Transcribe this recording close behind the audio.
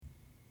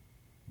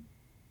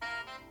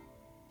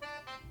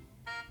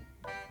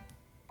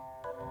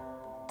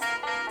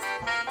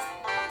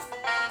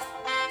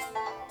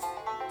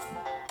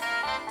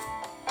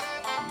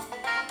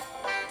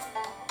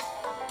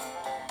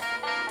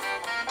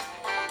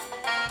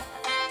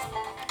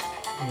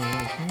Hello,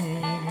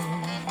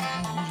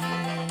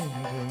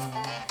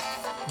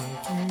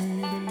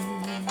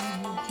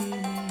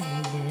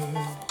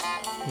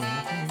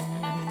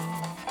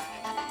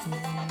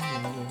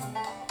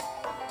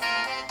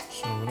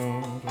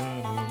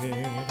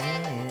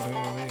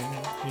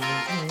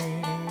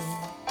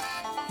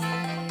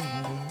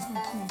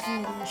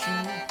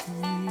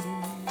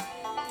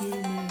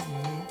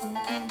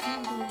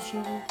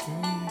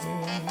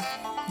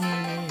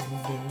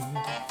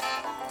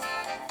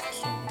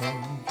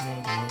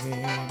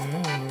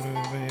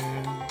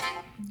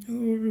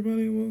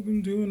 everybody.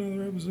 Welcome to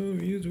another episode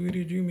of You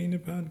Tweeted You Mean the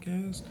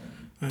Podcast.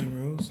 I'm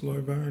your host,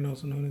 Lord Byron,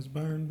 also known as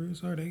Byron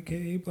Broussard,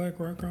 aka Black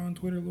Rocker on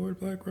Twitter, Lord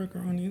Black Rocker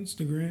on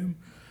Instagram.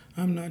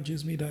 I'm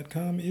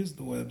notjustme.com is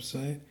the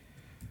website.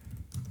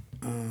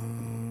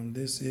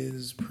 This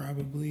is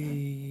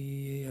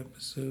probably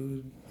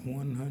episode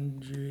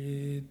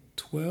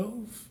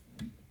 112.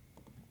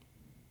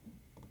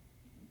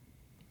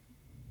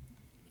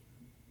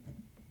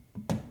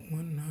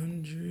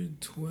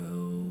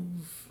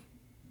 112.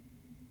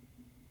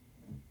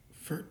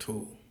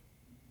 Fertile.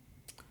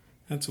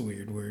 That's a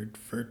weird word,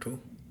 fertile.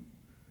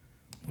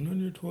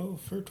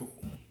 112 fertile.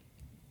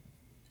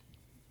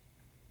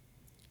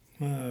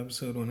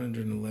 Episode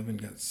 111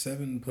 got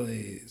 7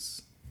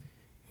 plays.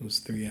 It was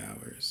 3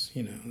 hours.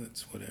 You know,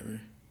 that's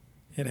whatever.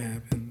 It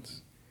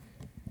happens.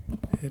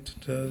 It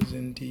does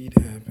indeed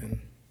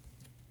happen.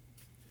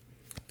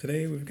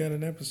 Today we've got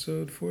an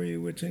episode for you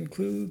which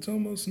includes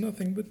almost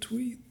nothing but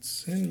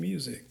tweets and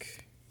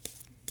music.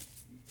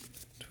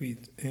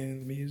 Tweets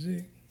and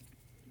music.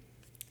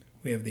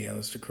 We have the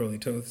Aleister Crowley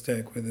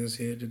Toth-Tech with us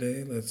here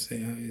today. Let's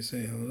see how you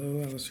say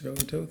hello, Aleister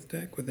Crowley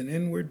Toth-Tech, with an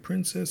N-word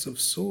Princess of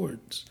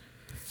Swords.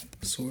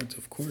 Swords,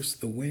 of course,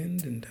 the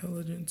wind,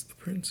 intelligence, the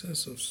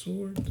Princess of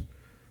Swords.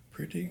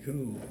 Pretty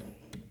cool.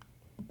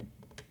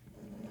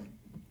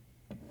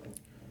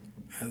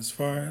 As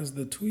far as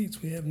the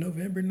tweets, we have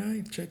November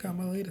 9th. Check out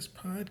my latest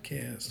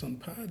podcast on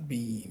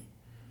Podbeam.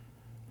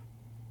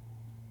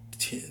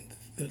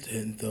 The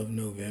 10th of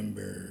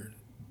November.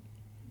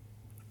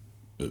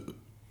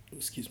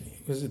 Excuse me.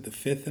 Was it the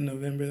 5th of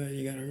November that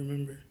you gotta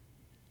remember?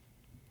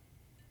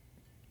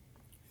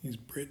 These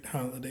Brit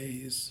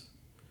holidays.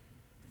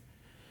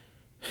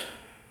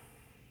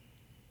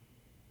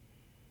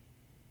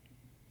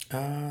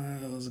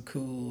 That was a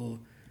cool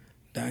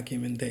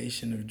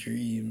documentation of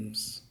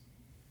dreams.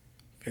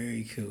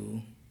 Very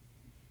cool.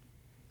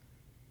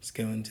 Let's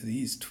go into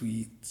these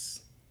tweets.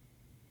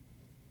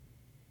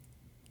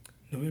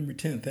 November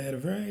 10th, I had a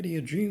variety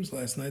of dreams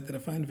last night that I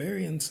find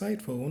very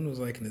insightful. One was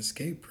like an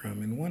escape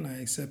from, and one I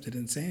accepted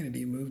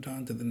insanity, moved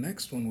on to the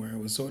next one where I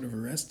was sort of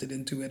arrested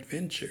into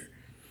adventure.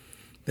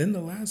 Then the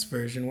last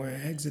version where I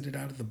exited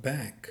out of the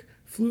back,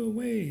 flew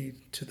away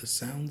to the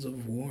sounds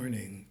of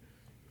warning.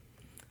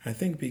 I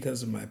think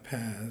because of my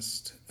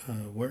past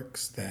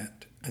works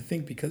that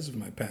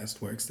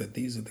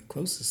these are the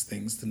closest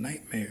things to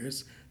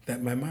nightmares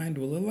that my mind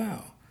will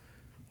allow.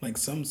 Like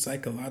some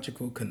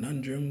psychological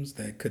conundrums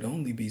that could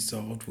only be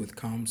solved with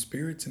calm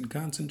spirits and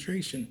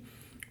concentration,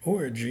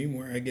 or a dream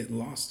where I get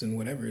lost in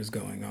whatever is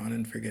going on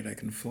and forget I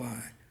can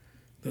fly.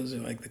 Those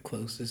are like the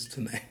closest to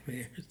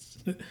nightmares.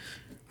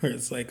 Where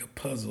it's like a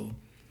puzzle.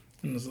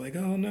 And it's like,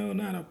 oh no,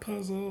 not a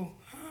puzzle.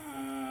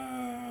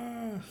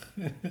 Ah,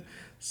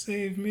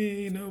 save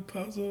me, no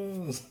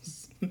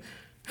puzzles.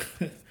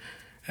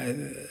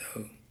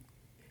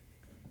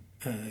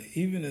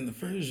 Even in the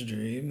first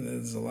dream,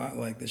 it's a lot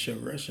like the show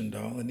Russian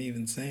Doll, and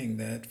even saying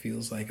that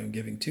feels like I'm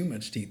giving too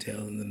much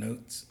detail in the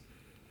notes.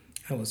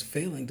 I was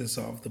failing to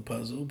solve the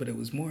puzzle, but it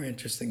was more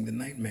interesting than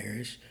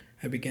nightmarish.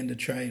 I began to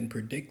try and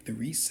predict the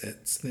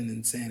resets, then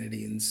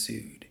insanity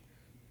ensued.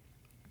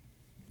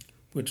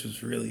 Which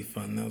was really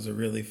fun. That was a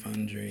really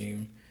fun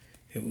dream.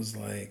 It was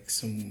like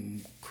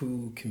some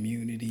cool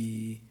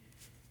community.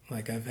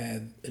 Like I've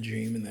had a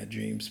dream in that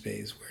dream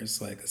space where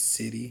it's like a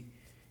city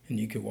and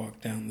you could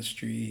walk down the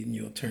street and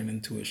you'll turn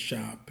into a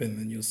shop and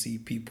then you'll see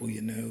people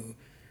you know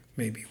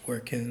maybe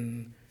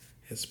working.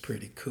 It's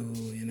pretty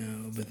cool, you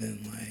know. But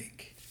then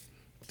like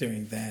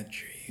during that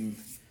dream,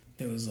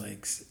 there was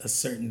like a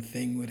certain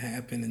thing would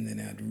happen and then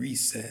I'd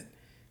reset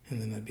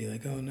and then I'd be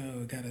like, oh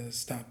no, I gotta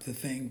stop the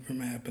thing from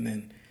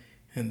happening.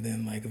 And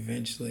then like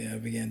eventually I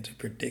began to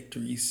predict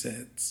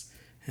resets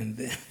and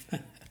then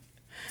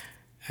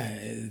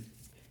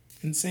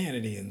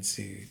insanity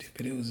ensued.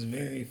 But it was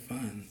very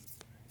fun.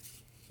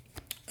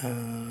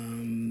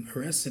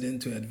 Arrested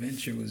into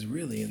Adventure was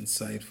really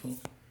insightful.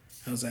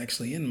 I was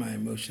actually in my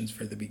emotions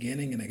for the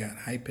beginning and I got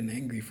hype and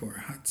angry for a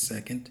hot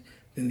second.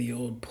 Then the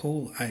old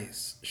pole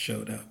ice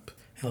showed up.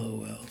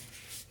 LOL.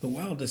 The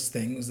wildest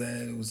thing was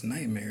that it was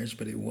nightmarish,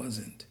 but it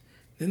wasn't.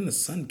 Then the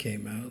sun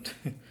came out.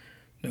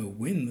 No,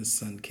 when the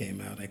sun came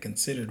out, I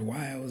considered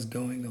why I was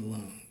going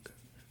along.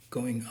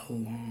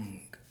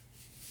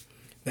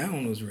 That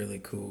one was really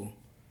cool.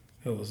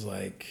 It was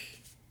like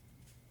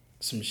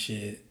some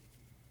shit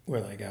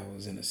where like I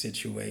was in a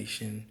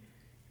situation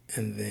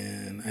and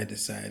then I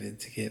decided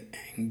to get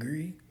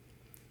angry,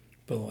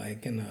 but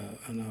like in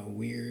a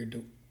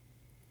weird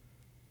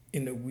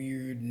in a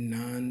weird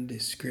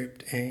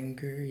nondescript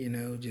anger,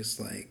 just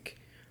like,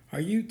 are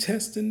you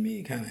testing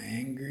me? Kind of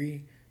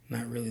angry,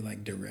 not really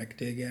like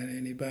directing at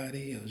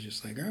anybody. I was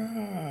just like,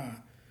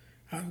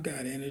 I've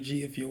got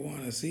energy if you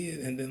want to see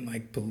it. And then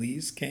like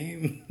police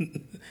came,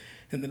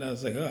 and then I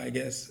was like, oh, I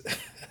guess,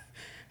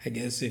 I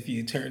guess if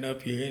you turn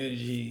up your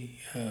energy,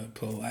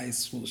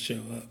 police will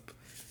show up.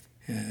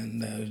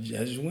 And I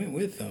just went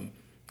with them,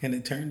 and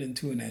it turned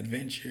into an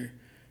adventure.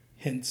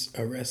 Hence,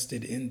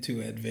 arrested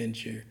into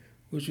adventure,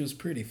 which was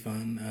pretty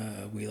fun.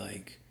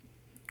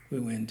 We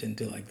went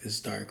into like this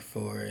dark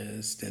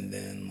forest, and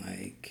then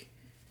like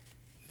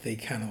they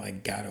kind of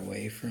like got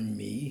away from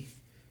me,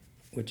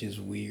 which is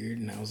weird.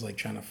 And I was like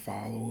trying to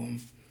follow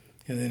them,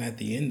 and then at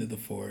the end of the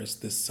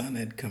forest, the sun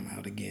had come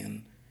out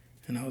again,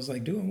 and I was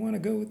like, do I want to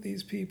go with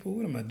these people?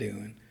 What am I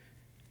doing?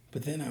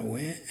 But then I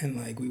went, and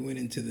like we went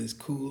into this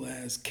cool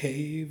ass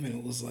cave, and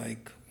it was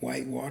like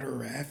whitewater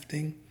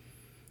rafting,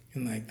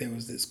 and like there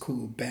was this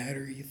cool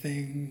battery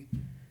thing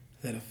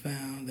that I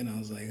found, and I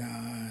was like,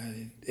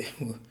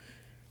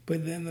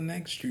 but then the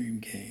next dream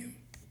came.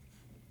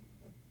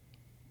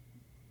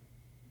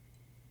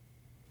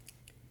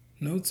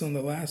 Notes on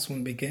the last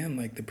one began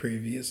like the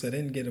previous. I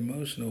didn't get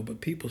emotional, but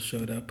people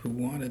showed up who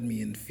wanted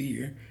me in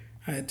fear.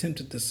 I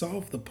attempted to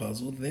solve the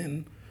puzzle.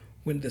 Then,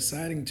 when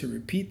deciding to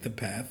repeat the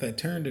path, I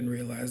turned and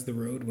realized the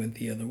road went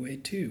the other way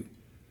too.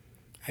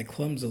 I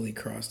clumsily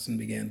crossed and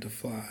began to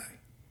fly.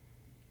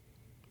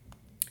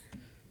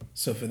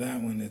 So for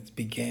that one, it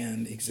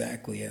began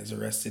exactly as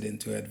Arrested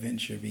into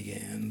Adventure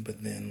began,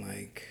 but then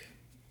like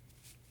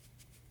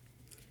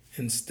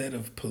instead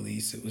of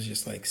police, it was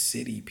just like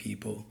city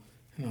people.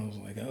 And I was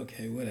like,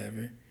 okay,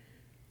 whatever.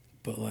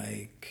 But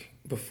like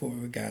before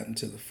we got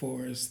into the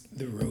forest,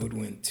 the road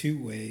went two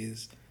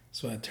ways.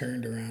 So I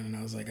turned around and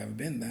I was like, I've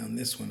been down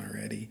this one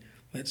already.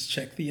 Let's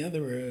check the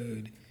other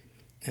road.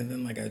 And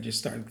then like I just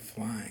started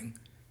flying.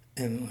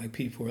 And like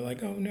people were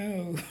like, oh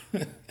no.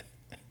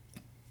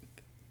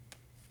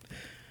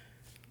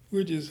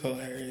 Which is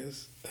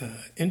hilarious.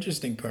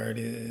 Interesting part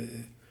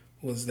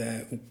was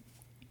that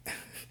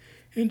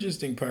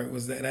Interesting part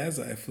was that as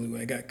I flew,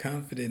 I got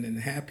confident and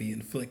happy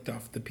and flicked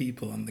off the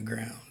people on the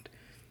ground.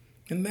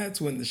 And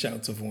that's when the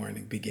shouts of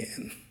warning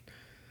began.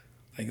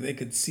 Like they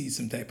could see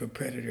some type of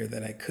predator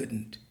that I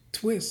couldn't.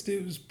 Twist,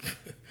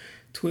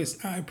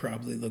 I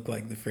probably looked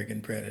like the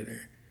friggin'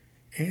 predator.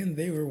 And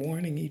they were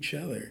warning each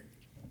other.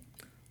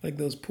 Like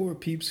those poor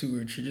peeps who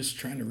were just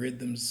trying to rid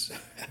them.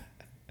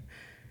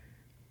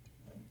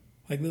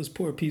 Like those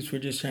poor peeps were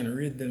just trying to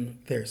rid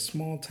their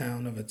small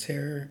town of a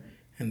terror,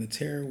 and the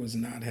terror was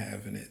not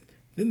having it.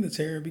 Then the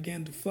terror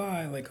began to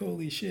fly like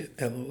holy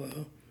shit,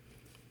 lol.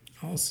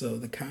 Also,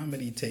 the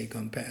comedy take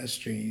on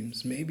past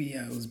dreams. Maybe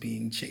I was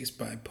being chased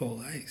by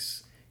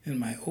police in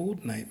my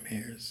old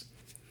nightmares.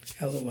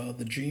 LOL,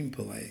 the dream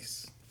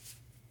police,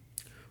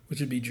 which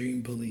would be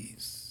dream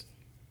police.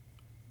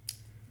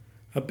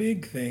 A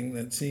big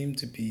thing seems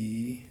to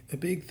be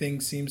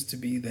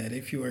that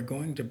if you are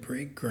going to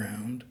break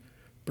ground,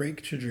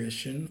 break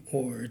tradition,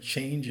 or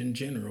change in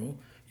general,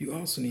 you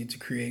also need to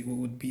create what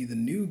would be the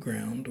new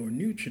ground or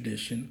new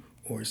tradition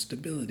or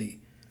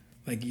stability.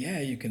 Like, yeah,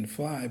 you can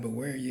fly, but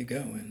where are you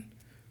going?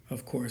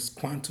 Of course,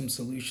 quantum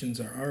solutions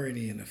are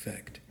in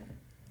effect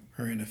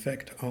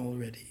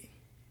already.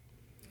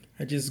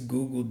 I just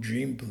googled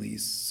Dream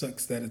Police.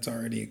 Sucks that it's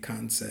already a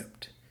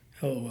concept.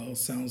 LOL,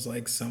 sounds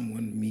like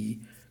someone,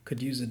 me,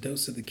 could use a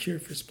dose of the cure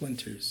for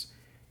splinters.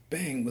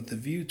 Bang, with the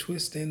view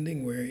twist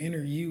ending where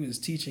inner you is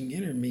teaching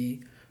inner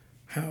me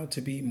how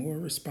to be more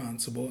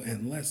responsible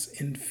and less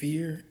in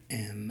fear,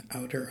 and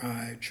outer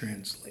eye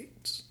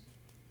translates.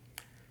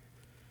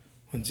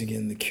 Once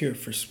again, the cure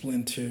for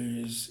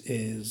splinters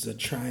is a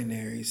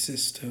trinary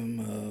system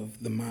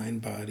of the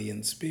mind, body,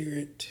 and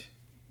spirit.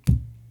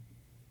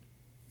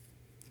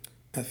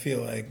 I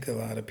feel like a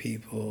lot of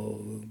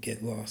people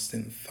get lost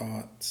in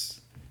thoughts.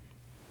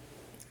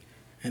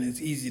 And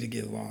it's easy to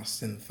get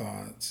lost in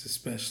thoughts,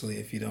 especially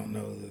if you don't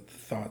know that the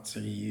thoughts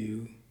are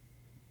you.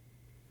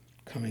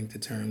 Coming to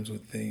terms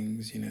with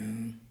things,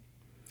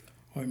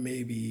 or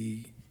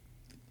maybe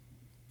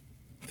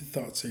the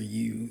thoughts are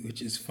you,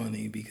 which is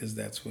funny because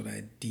that's what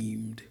I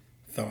deemed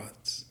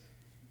thoughts,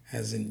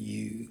 as in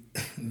you.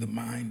 The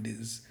mind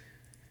is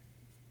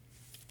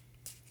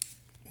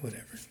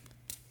whatever.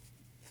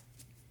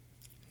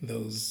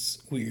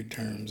 Those weird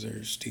terms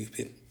are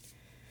stupid.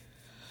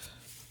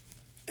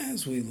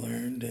 As we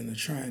learned in the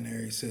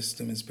trinary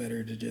system, it's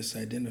better to just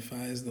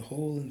identify as the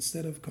whole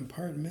instead of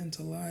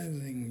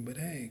compartmentalizing. But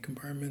hey,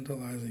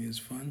 compartmentalizing is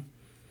fun.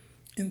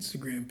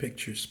 Instagram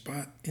picture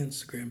spot,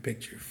 Instagram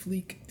picture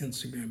fleek,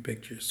 Instagram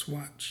picture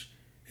swatch,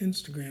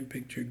 Instagram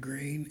picture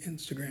grain,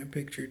 Instagram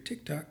picture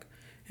TikTok,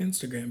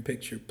 Instagram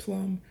picture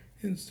plum,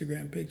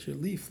 Instagram picture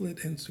leaflet,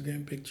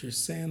 Instagram picture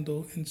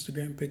sandal,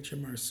 Instagram picture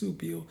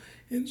marsupial,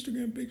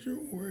 Instagram picture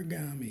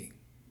origami.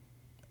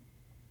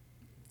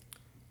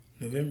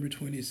 November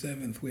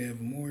 27th, we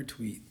have more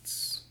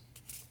tweets.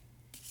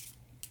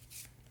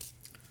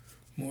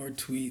 More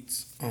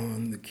tweets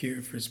on the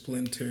cure for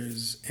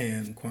splinters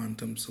and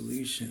quantum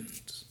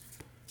solutions.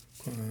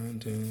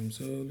 Quantum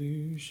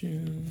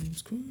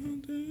solutions,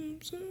 quantum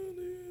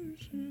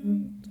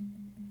solutions.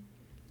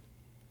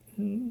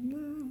 There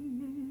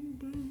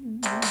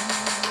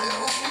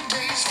will be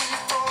days when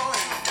you're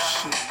falling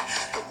down.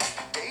 There will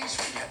be days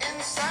when you're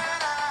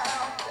inside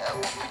out. There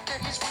will be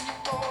days when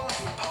you're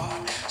falling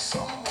apart.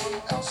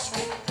 Someone else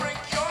will break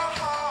your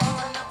heart.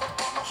 I'm never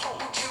gonna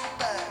hold you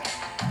back.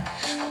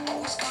 I'm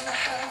always gonna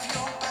have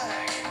your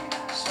back.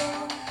 So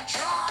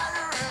try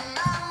to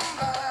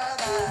remember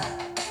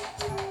that.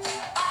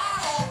 I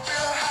hope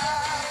you're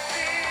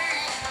happy.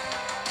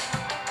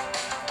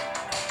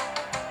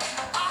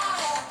 I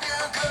hope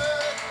you're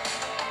good.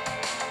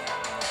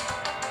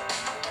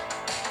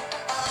 I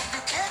hope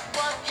you get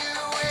what you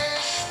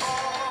wish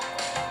for.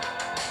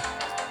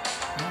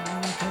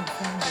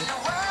 And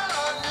you're well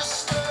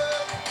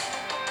understood.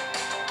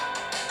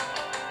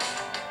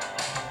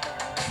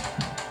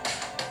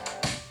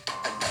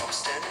 And now I'm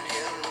standing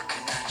here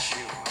looking at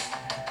you.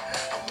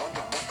 I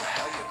wonder what the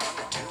hell you're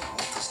gonna do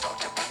with those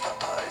Dr. Pepper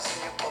eyes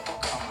and your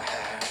bubblegum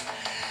hair.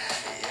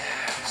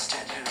 Yeah, I'm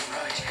standing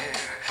right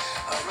here.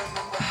 I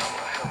remember how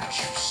I held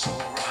you so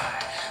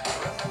right. I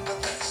remember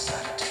that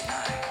Saturday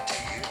night. Do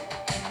you?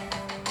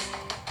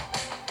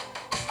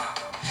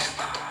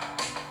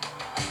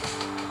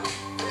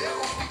 There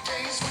will be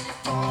days when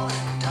you're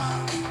falling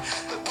down.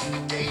 There will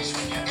be days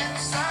when you're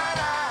inside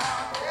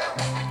out. There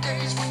will be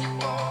days when you're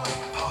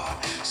falling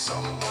apart.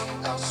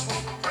 Someone else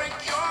will break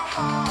your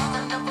heart.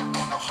 They're never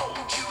gonna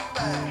hold you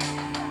back.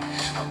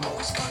 I'm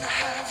always gonna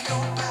have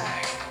your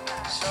back.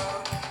 So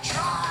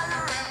try to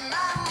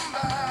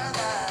remember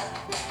that.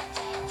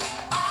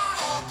 I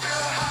hope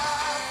you're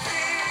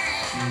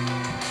happy.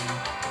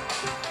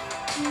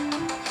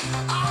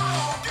 I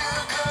hope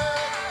you're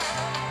good.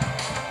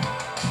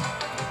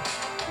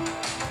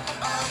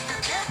 I hope you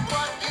get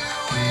what you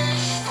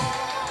wish for.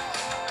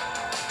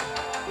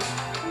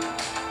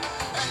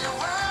 And you're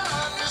well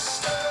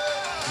understood.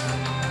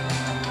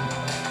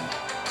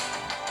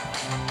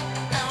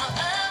 And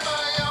whatever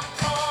your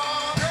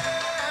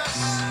progress,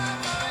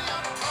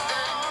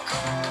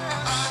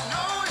 I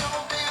know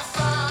you'll be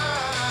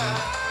fine.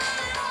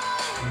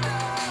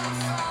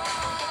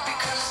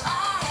 Because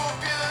I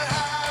hope you're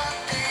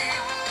happy.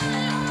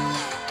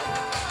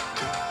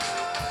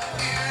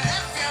 Even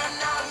if you're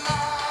not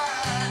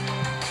mine.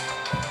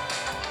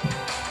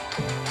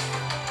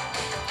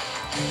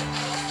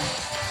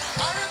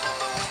 I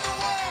remember when the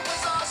world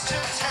was ours to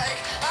take.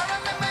 I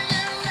remember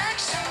you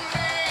next to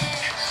me.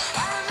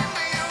 I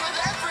remember you with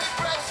every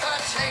breath I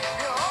take.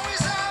 You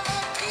always have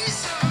a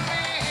piece of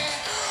me.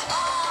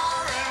 I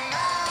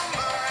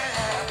remember,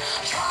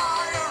 yeah. Try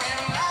to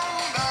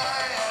remember,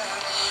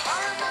 yeah. I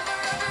remember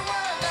every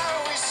word that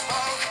we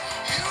spoke.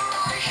 You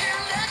right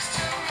here next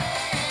to me.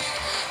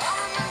 I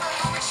remember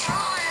how we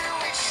tried and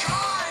we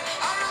tried.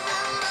 I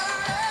remember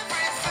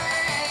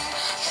everything.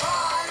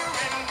 Try to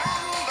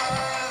remember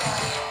that.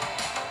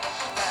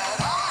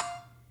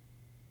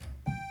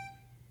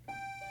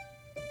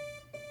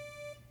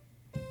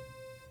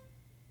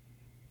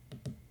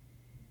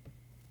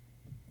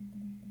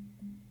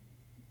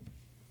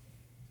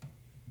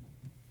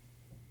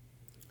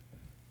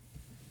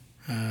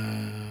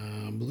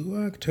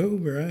 Blue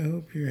October, I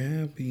hope you're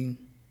happy.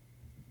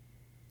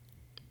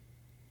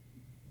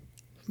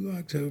 Blue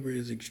October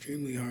is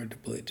extremely hard to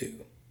play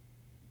too.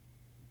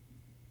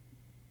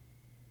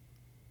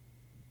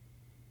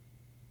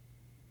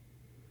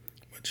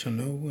 But you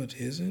know what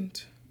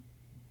isn't?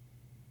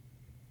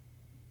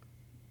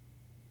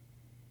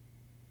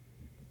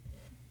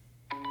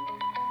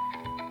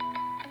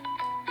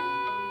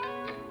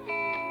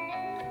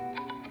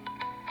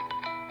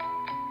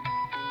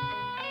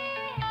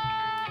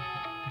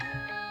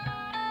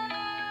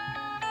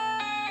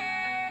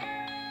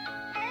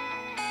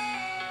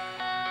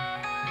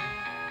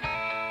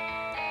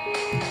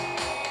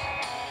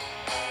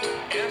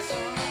 Answer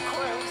the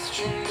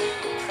question,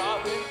 it'll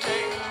probably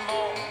take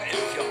more.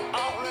 If you're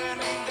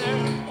already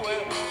there,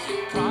 well,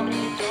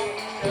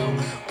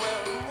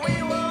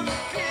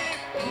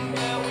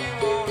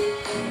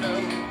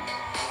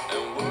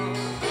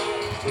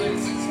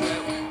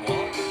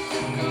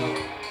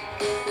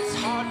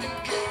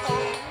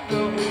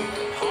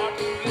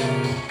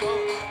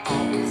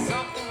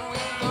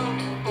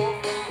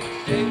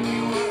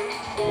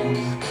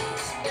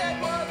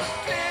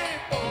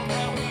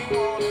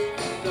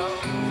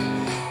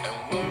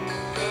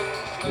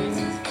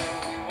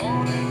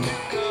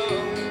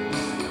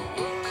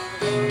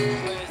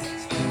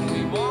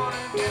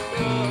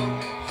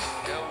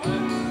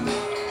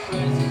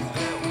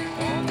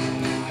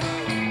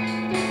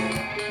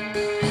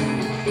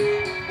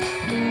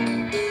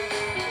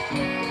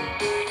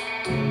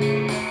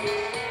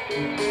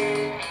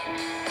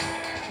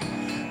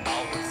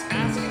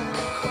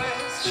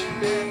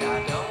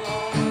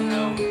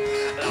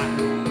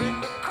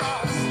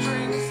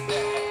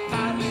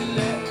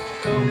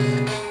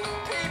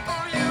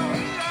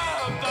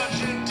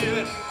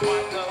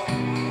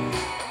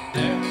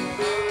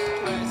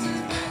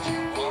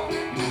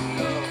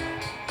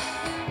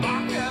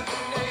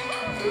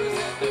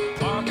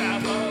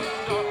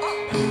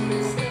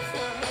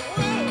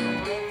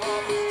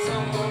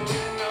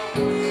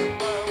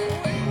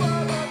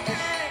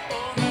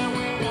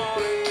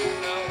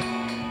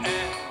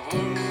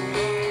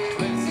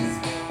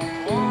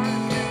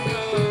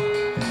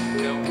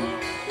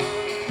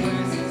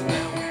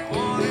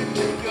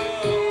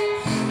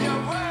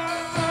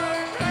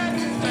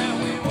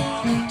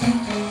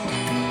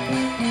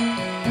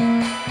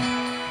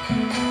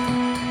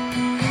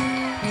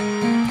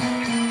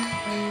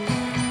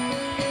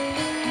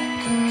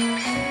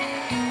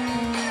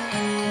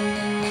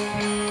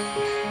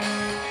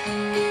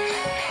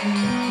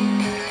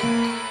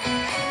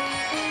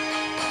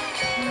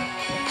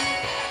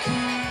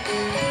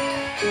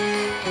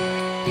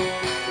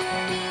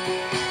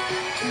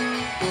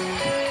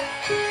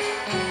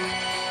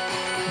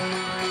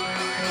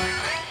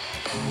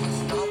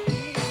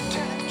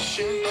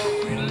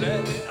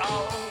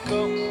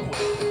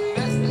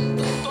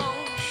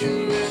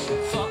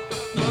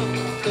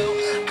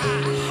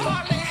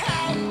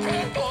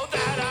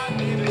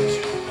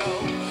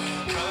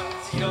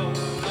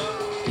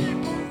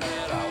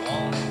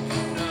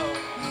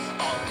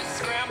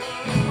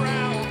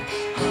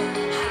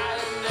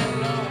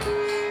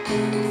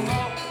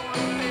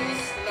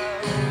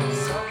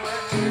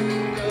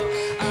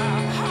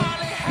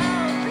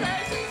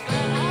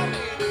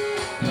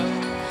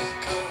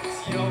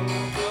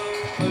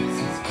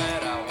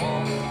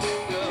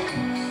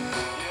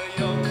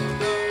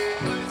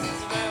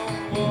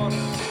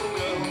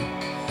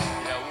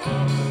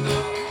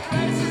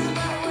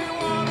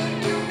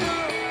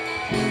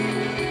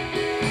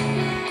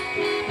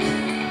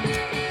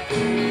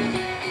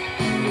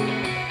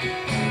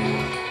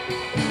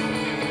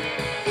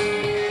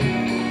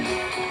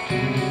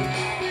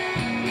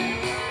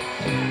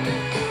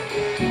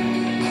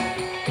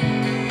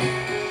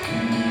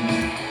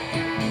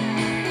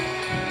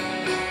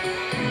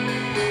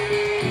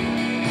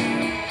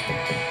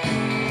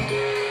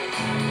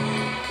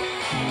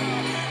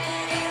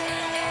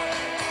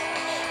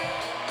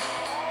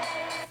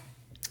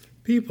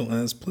 People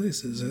as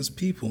places as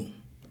people.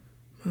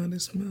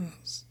 Modest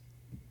Mouse.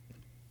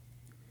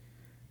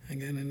 I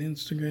got an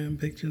Instagram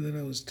picture that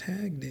I was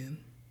tagged in.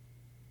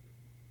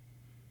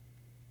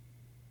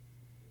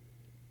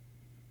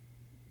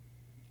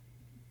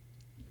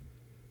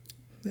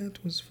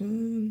 That was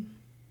fun.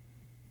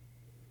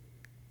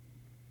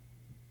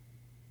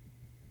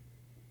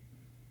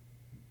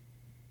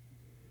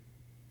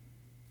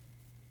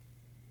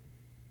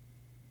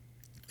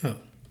 Oh,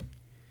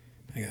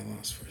 I got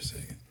lost for a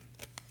second.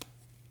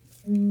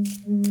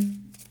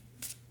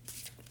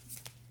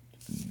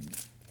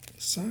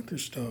 Soccer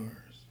stars.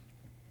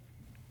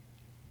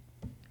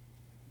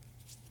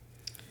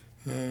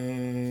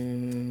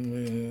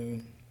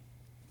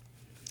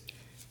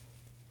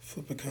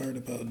 Flip a card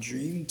about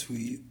dream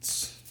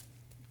tweets.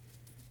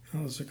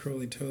 How's the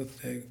Crowley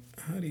Toth deck?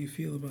 How do you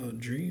feel about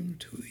dream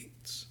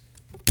tweets?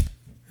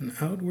 And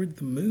Outward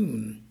the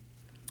Moon.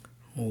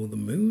 Oh, the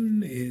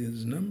moon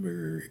is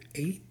number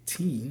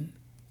 18.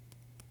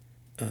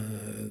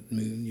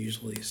 Moon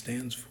usually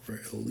stands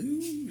for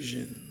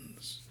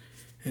illusions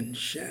and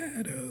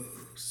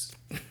shadows.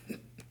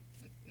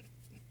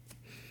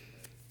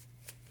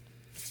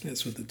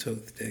 That's what the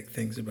Toth deck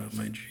thinks about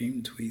my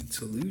dream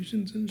tweets,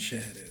 illusions and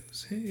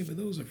shadows. Hey, but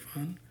those are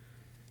fun,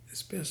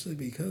 especially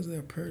because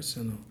they're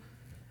personal.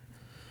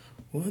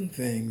 One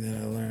thing that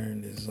I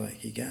learned is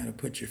like you gotta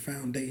put your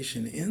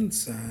foundation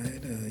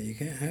inside. You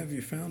can't have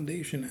your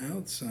foundation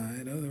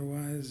outside,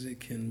 otherwise it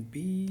can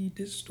be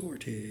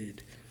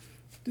distorted.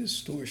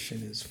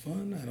 Distortion is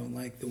fun. I don't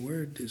like the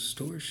word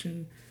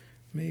distortion.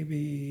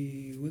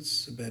 Maybe,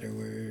 what's a better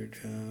word?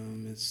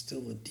 It's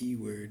still a D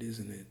word,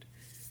 isn't it?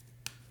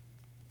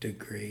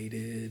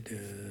 Degraded?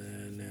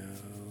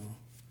 No.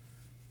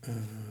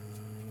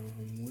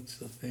 What's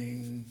the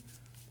thing?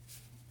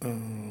 Oh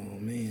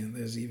man,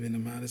 there's even a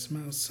Modest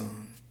Mouse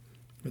song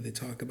where they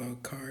talk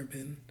about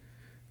carbon.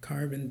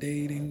 Carbon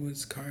dating.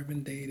 Was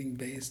carbon dating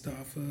based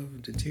off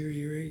of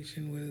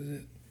deterioration? What is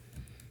it?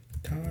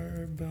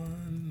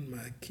 Carbon.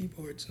 My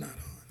keyboard's not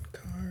on.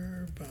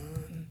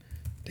 Carbon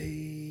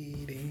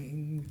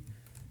dating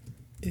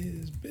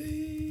is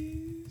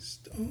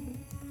based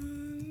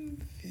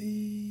on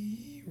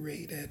the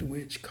rate at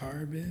which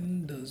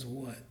carbon does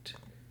what?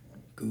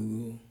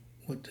 Google,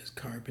 what does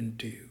carbon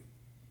do?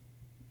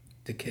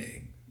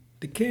 Decay.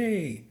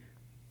 Decay!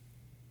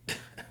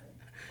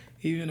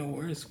 Even a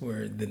worse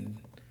word than,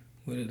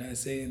 what did I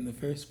say in the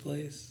first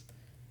place?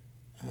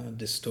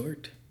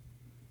 Distort.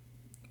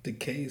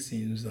 Decay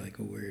seems like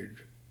a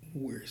word.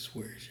 Worse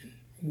version.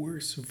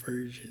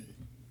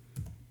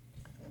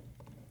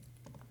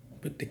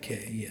 But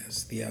decay,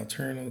 yes. The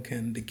alternal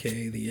can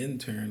decay. The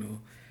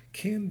internal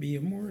can be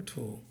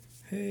immortal.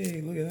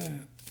 Hey, look at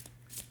that.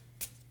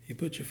 You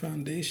put your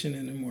foundation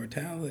in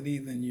immortality,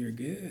 then you're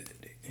good.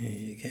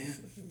 You can't.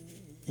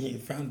 Your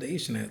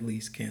foundation at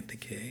least can't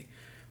decay.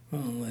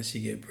 Well, unless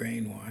you get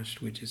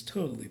brainwashed, which is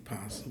totally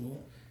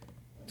possible.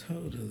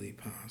 Totally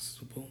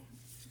possible.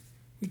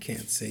 We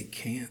can't say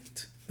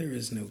can't. There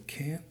is no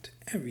can't.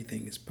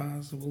 Everything is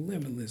possible.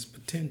 Limitless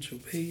potential,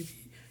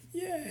 baby.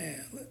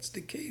 Yeah, let's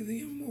decay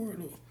the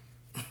immortal.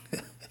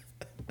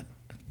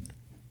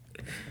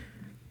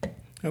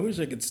 I wish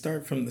I could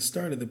start from the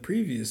start of the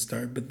previous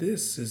start, but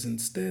this is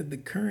instead the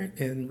current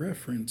in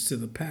reference to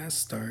the past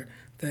start,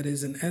 that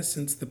is, in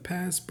essence, the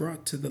past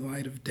brought to the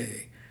light of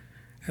day.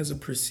 As a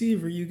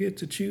perceiver, you get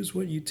to choose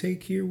what you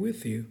take here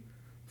with you,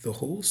 the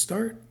whole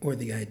start or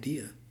the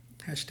idea.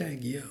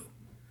 #yo.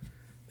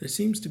 There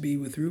seems to be,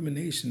 with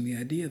rumination, the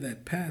idea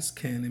that past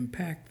can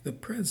impact the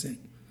present.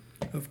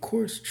 Of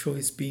course,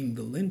 choice being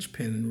the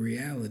linchpin in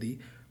reality,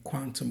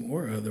 quantum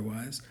or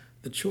otherwise,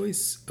 the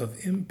choice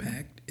of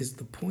impact is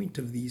the point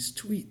of these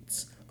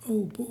tweets.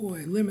 Oh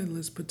boy,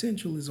 limitless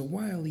potential is a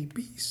wily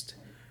beast.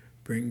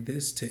 Bring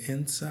this to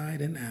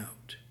inside and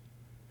out.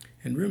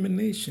 And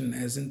rumination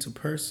as into the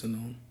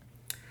personal,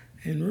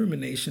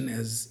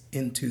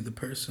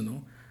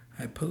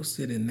 I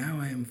posted and now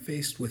I am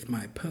faced with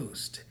my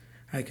post.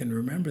 I can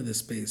remember the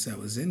space I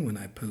was in when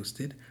I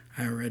posted.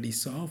 I already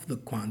solved the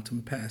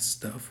quantum past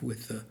stuff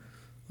with the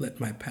let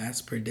my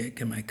past predict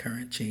and my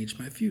current change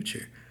my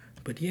future.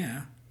 But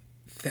yeah,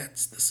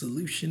 that's the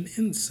solution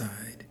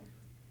inside.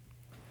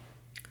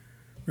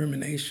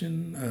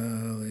 Rumination,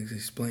 let's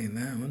explain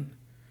that one.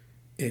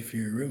 If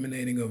you're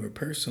ruminating over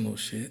personal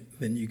shit,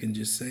 then you can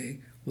just say,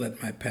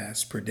 let my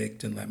past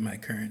predict and let my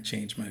current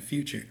change my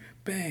future.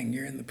 Bang,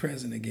 you're in the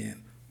present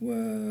again.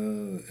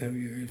 Whoa.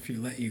 If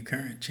you let your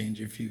current change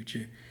your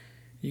future,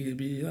 you could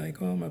be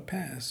like, oh, my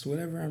past,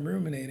 whatever I'm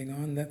ruminating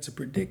on, that's a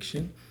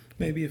prediction.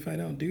 Maybe if I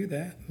don't do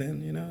that,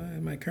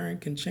 then, my current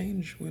can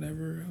change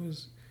whatever I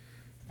was.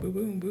 Boom,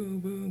 boom, boom,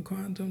 boom,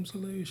 quantum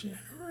solution.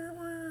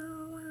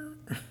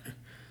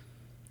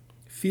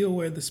 Feel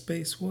where the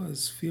space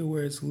was. Feel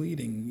where it's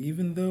leading.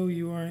 Even though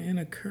you are in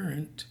a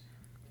current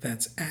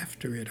that's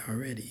after it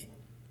already.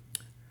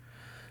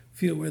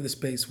 Feel where the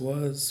space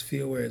was.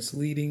 Feel where it's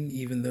leading.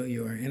 Even though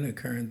you are in a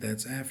current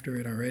that's after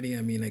it already.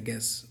 I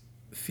guess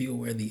feel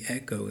where the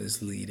echo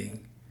is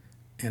leading.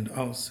 And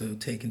also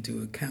take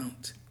into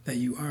account that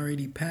you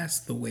already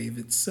passed the wave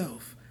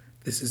itself.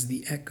 This is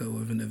the echo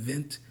of an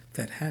event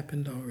that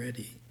happened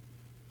already.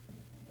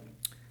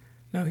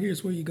 Now,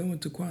 here's where you go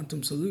into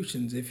quantum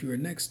solutions. If you are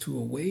next to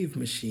a wave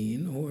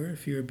machine, or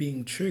if you're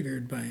being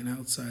triggered by an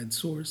outside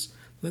source,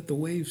 let the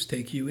waves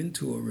take you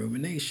into a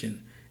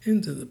rumination,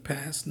 into the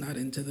past, not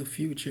into the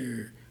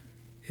future.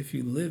 If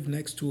you live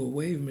next to a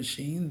wave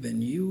machine,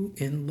 then you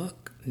in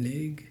luck,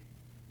 nig.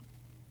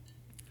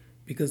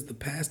 Because the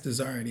past has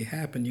already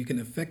happened, you can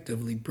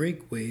effectively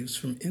break waves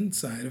from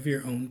inside of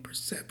your own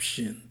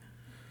perception.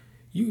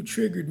 You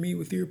triggered me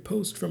with your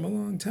post from a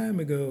long time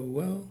ago.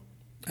 Well,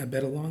 I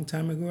bet a long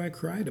time ago I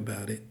cried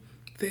about it.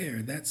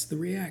 There, that's the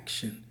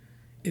reaction.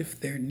 If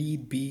there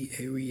need be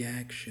a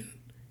reaction.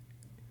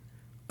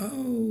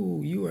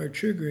 Oh, you are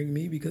triggering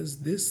me because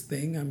this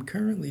thing I'm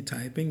currently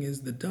typing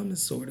is the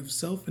dumbest sort of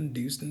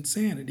self-induced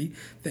insanity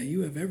that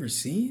you have ever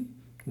seen?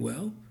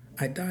 Well,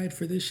 I died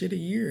for this shit a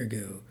year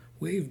ago.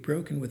 Wave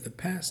broken with a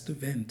past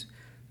event.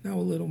 Now a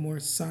little more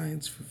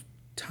science for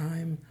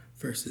time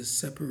versus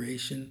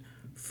separation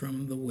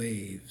from the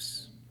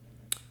waves.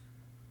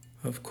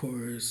 Of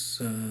course,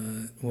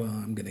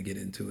 I'm going to get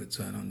into it,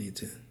 so I don't need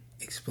to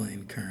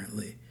explain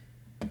currently.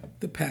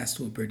 The past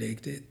will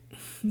predict it.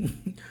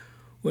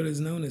 What is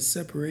known as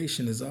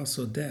separation is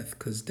also death,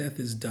 because death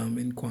is dumb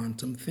in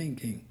quantum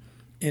thinking.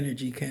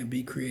 Energy can't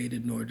be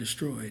created nor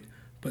destroyed,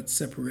 but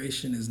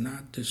separation is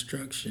not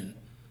destruction.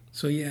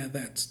 So yeah,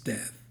 that's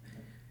death.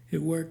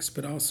 It works,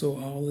 but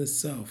also all is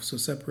self, so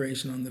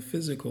separation on the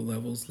physical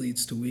levels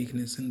leads to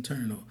weakness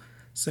internal.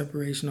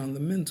 Separation on the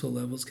mental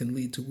levels can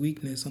lead to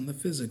weakness on the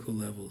physical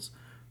levels,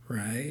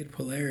 right?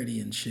 Polarity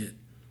and shit.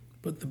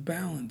 But the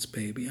balance,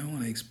 baby, I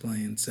want to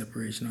explain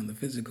separation on the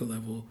physical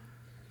level.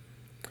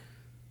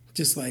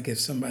 Just like if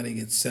somebody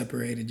gets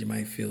separated, you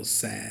might feel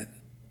sad.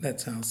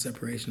 That's how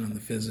separation on the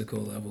physical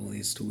level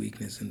leads to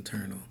weakness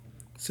internal.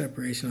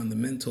 Separation on the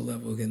mental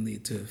level can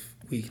lead to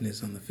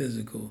weakness on the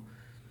physical.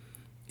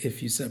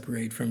 If you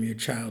separate from your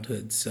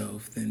childhood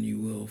self, then you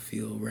will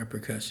feel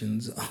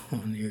repercussions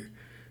on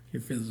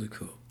your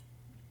physical.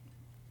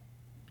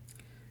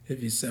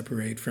 If you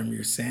separate from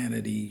your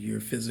sanity, your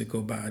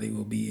physical body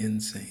will be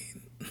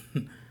insane.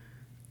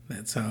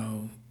 That's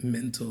how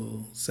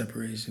mental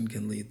separation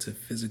can lead to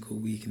physical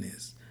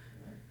weakness.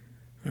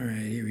 All right,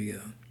 here we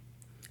go.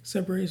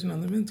 Separation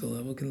on the mental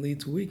level can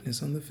lead to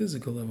weakness on the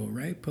physical level,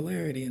 right?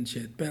 Polarity and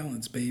shit.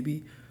 Balance,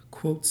 baby.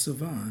 Quote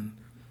Savan.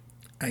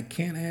 I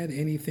can't add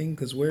anything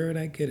because where would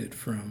I get it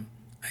from?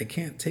 I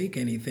can't take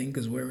anything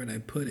because where would I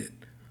put it?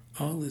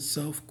 All is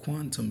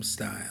self-quantum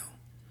style.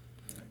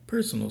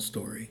 Personal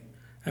story.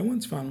 I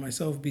once found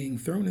myself being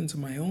thrown into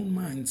my own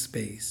mind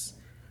space.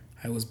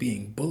 I was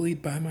being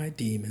bullied by my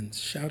demons.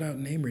 Shout out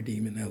Namer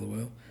Demon,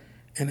 LOL.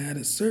 And at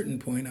a certain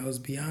point, I was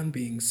beyond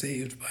being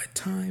saved by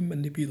time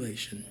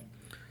manipulation.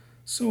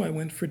 So I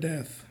went for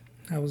death.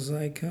 I was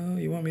like, oh,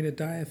 you want me to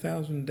die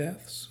 1,000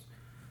 deaths?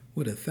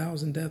 Would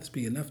 1,000 deaths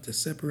be enough to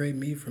separate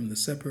me from the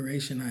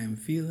separation I am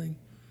feeling?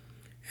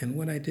 And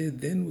what I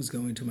did then was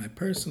go into my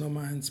personal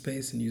mind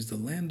space and use the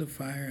land of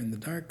fire and the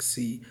dark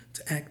sea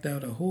to act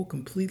out a whole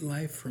complete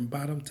life from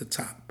bottom to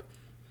top.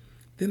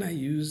 Then I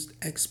used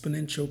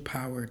exponential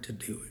power to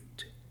do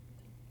it.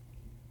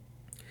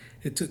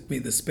 It took me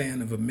the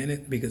span of a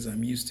minute because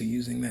I'm used to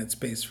using that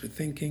space for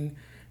thinking,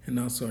 and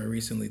also I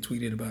recently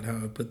tweeted about how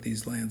I put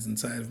these lands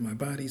inside of my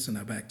body, so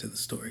now back to the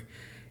story.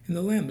 In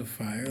the land of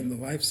fire, and the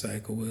life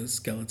cycle was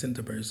skeleton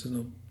to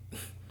person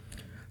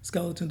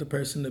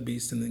to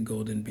beast, and then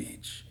Golden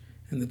Beach.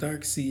 In the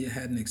Dark Sea, I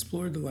hadn't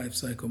explored the life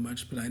cycle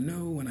much, but I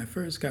know when I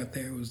first got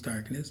there it was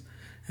darkness,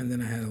 and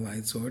then I had a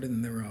light sword, and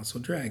then there were also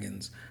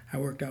dragons. I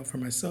worked out for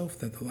myself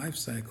that the life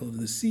cycle of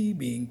the sea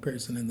being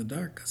person in the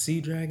dark, a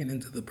sea dragon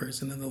into the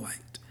person in the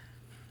light.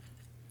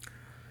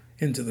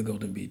 Into the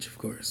Golden Beach, of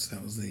course.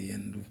 That was the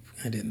end.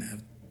 I didn't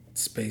have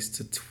space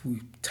to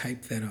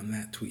type that on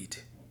that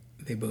tweet.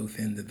 They both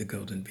ended the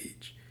Golden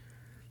Beach.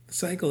 The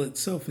cycle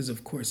itself is,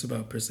 of course,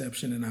 about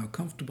perception and how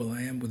comfortable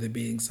I am with it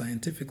being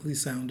scientifically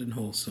sound and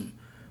wholesome.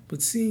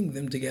 But seeing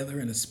them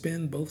together in a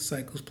spin, both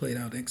cycles played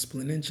out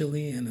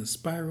exponentially in a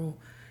spiral,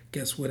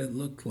 guess what it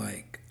looked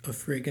like? A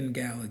friggin'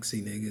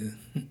 galaxy, nigga.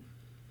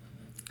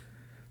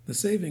 The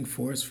saving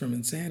force from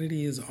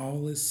insanity is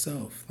all is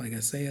self. Like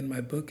I say in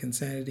my book,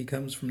 insanity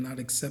comes from not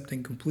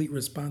accepting complete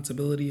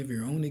responsibility of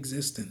your own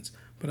existence.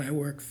 But I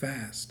work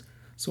fast.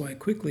 So I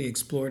quickly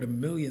explored a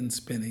million by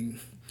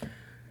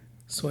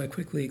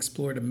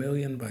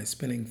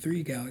spinning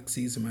 3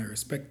 galaxies in my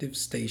respective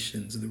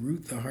stations, the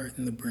root, the heart,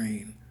 and the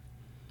brain.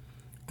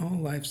 All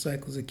life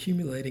cycles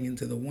accumulating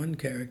into the one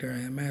character I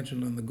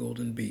imagined on the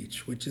Golden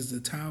Beach, which is the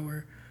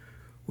tower,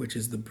 which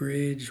is the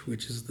bridge,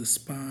 which is the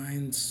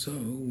spine. So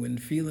when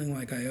feeling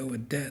like I owe a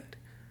debt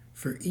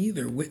for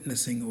either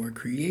witnessing or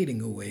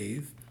creating a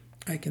wave,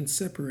 I can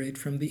separate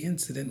from the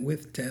incident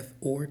with death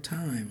or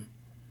time.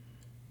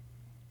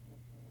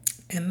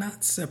 And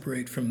not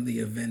separate from the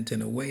event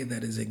in a way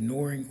that is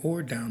ignoring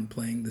or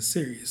downplaying the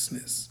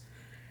seriousness.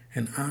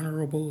 An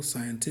honorable,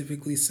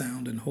 scientifically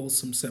sound, and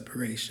wholesome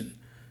separation.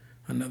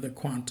 Another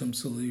quantum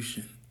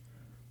solution.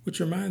 Which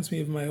reminds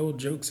me of my old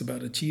jokes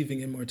about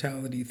achieving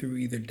immortality through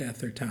either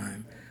death or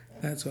time.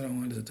 That's what I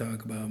wanted to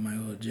talk about, my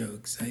old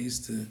jokes. I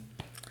used to,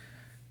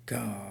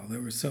 God,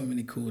 there were so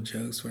many cool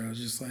jokes where I was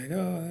just like,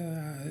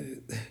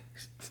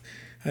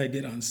 I'd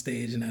get on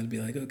stage and I'd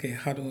be like, okay,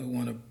 how do I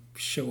want to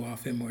show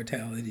off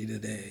immortality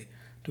today?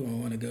 Do I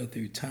want to go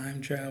through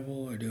time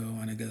travel or do I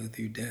want to go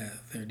through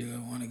death or do I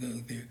want to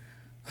go through.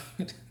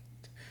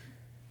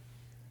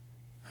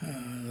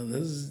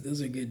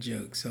 Those are good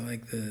jokes. I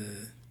like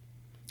the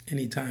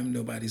anytime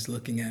nobody's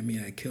looking at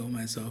me, I kill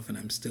myself and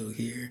I'm still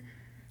here.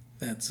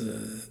 That's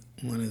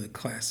one of the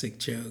classic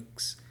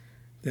jokes.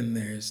 Then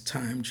there's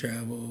time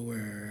travel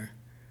where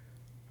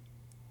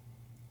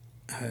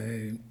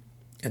I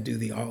do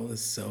the all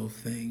is self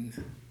thing,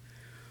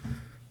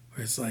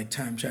 where it's like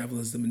time travel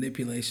is the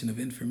manipulation of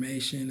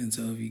information. And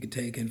so if you could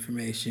take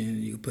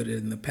information, you could put it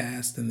in the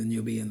past and then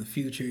you'll be in the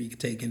future. You could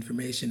take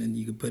information and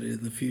you could put it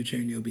in the future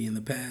and you'll be in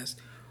the past.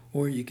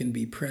 Or you can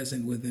be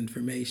present with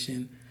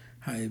information.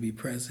 How you be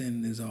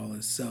present is all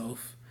is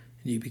self.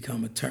 And you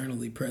become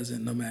eternally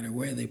present no matter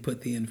where they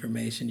put the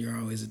information. You're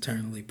always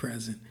eternally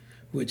present,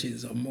 which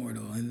is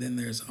immortal. And then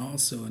there's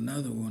also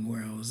another one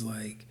where I was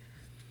like,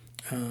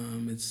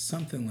 it's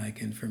something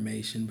like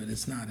information, but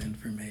it's not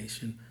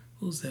information.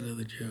 What was that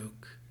other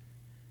joke?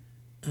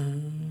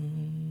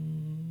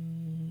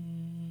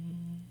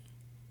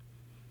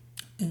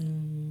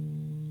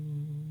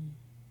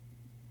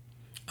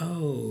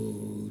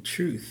 Oh,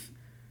 truth.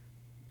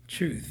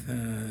 Truth.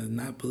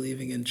 Not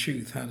believing in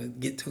truth. How to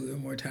get to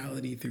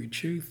immortality through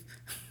truth.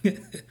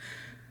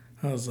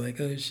 I was like,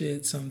 oh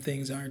shit, some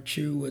things aren't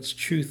true. What's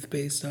truth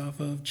based off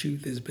of?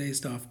 Truth is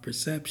based off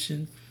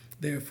perception.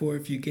 Therefore,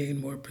 if you gain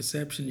more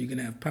perception, you can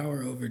have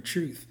power over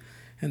truth.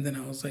 And then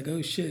I was like,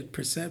 oh shit,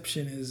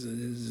 perception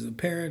is a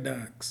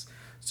paradox.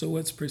 So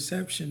what's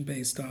perception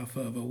based off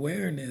of?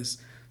 Awareness.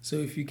 So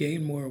if you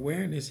gain more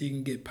awareness, you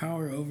can get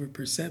power over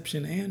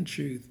perception and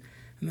truth.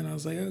 And then I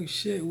was like, oh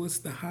shit, what's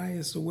the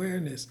highest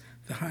awareness?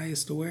 The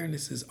highest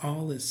awareness is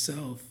all is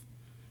self.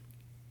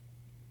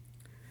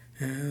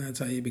 And that's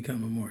how you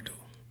become immortal.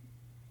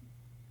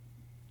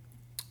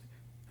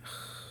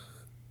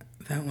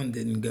 That one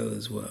didn't go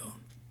as well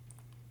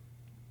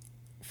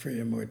for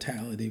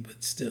immortality,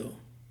 but still.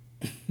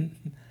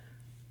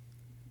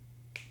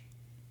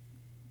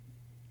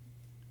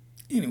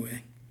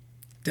 Anyway,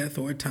 death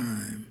or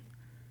time.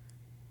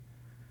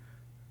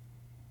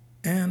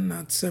 And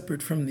not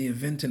separate from the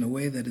event in a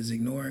way that is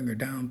ignoring or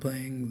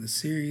downplaying the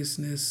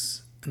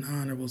seriousness, an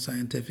honorable,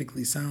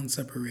 scientifically sound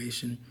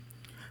separation,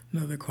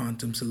 another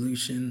quantum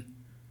solution,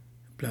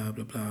 blah,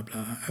 blah, blah,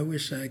 blah. I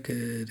wish I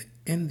could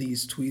end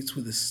these tweets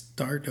with the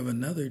start of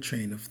another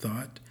train of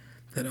thought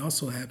that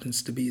also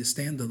happens to be a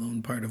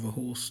standalone part of a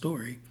whole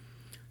story.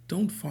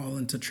 Don't fall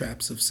into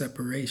traps of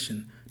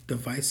separation.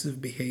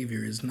 Divisive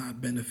behavior is not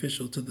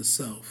beneficial to the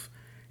self,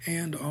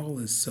 and all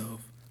is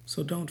self.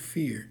 So don't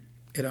fear.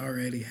 It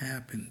already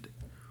happened.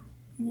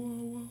 Whoa,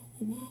 whoa,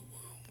 whoa, whoa.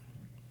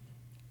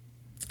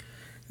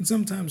 And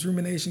sometimes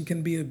rumination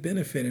can be a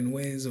benefit in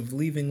ways of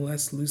leaving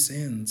less loose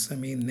ends. I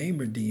mean,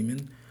 name or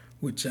demon,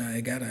 which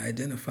I gotta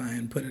identify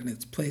and put in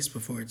its place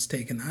before it's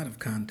taken out of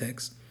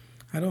context.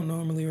 I don't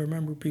normally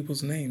remember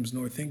people's names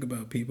nor think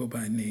about people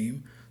by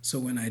name, so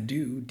when I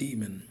do,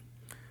 demon.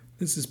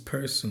 This is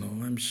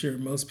personal. I'm sure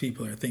most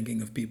people are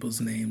thinking of people's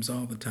names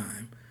all the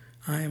time.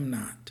 I am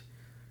not.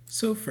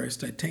 So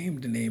first, I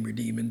tamed a name or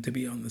demon to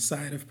be on the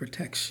side of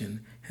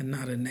protection and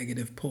not a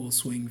negative pole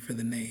swing for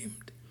the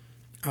named.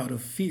 Out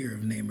of fear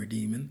of name or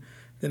demon,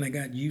 then I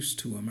got used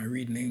to him. I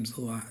read names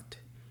a lot.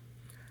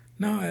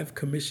 Now I have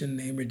commissioned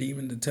name or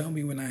demon to tell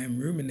me when I am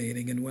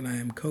ruminating and when I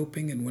am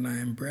coping and when I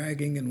am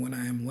bragging and when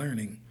I am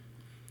learning.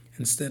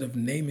 Instead of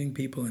naming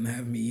people and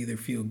have me either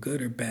feel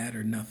good or bad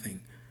or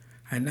nothing,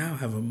 I now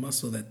have a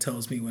muscle that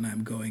tells me when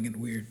I'm going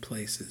in weird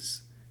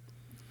places.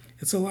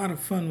 It's a lot of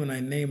fun when I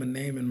name a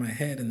name in my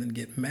head and then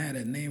get mad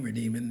at Name or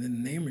Demon, and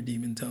then Name or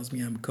Demon tells me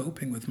I'm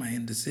coping with my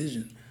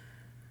indecision.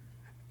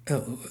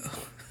 LOL.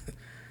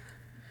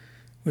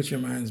 Which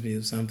reminds me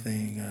of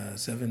something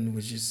Seven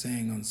was just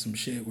saying on some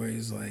shit where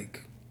he's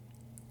like,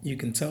 you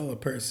can tell a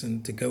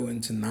person to go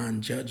into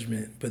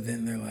non-judgment, but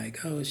then they're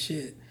like, oh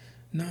shit,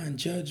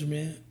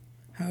 non-judgment,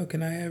 how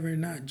can I ever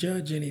not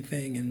judge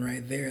anything? And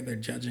right there, they're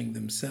judging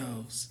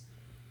themselves.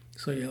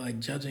 So you're like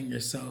judging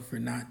yourself for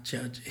not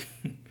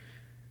judging.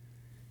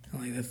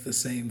 Like that's the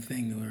same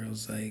thing where it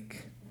was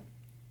like,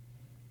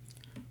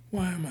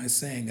 why am I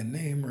saying a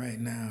name right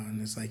now?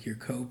 And it's like you're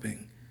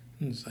coping.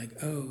 And it's like,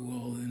 oh,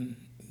 well then,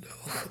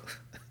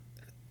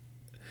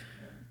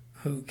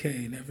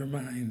 okay, never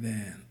mind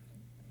then.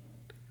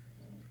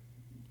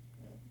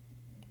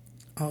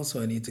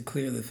 Also, I need to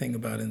clear the thing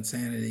about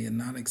insanity and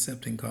not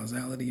accepting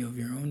causality of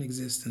your own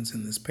existence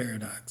in this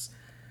paradox.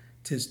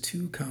 'Tis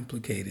too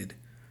complicated.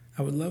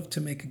 I would love to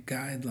make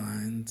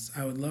guidelines,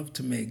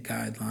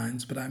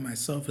 but I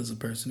myself is a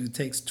person who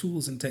takes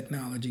tools and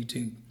technology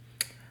to...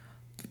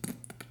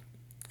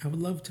 I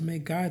would love to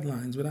make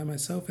guidelines, but I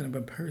myself am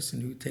a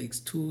person who takes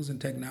tools and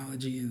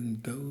technology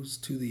and goes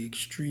to the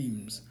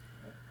extremes.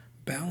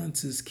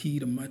 Balance is key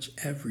to much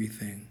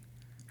everything.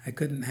 I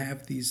couldn't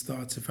have these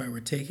thoughts if I were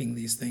taking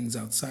these things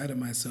outside of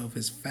myself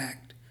as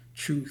fact,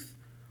 truth,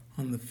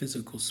 on the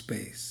physical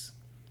space.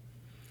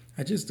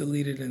 I just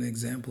deleted an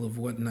example of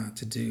what not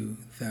to do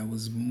that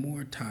was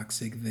more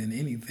toxic than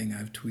anything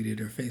I've tweeted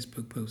or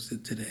Facebook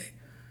posted today.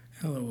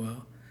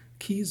 LOL.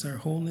 Keys are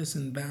wholeness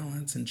and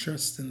balance and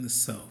trust in the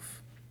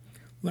self.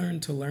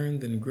 Learn to learn,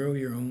 then grow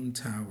your own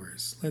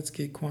towers. Let's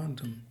get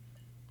quantum.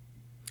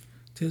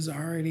 'Tis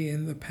already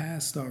in the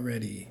past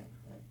already.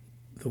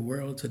 The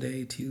World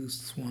Today, Teal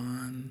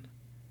Swan,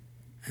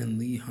 and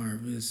Lee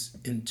Harvest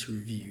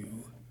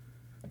interview.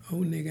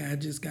 Oh nigga, I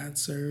just got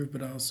served,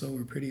 but also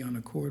we're pretty on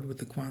accord with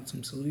the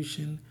quantum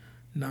solution.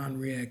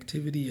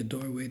 Non-reactivity, a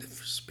doorway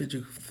for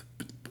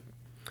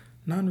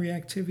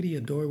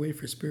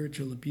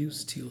spiritual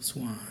abuse, Teal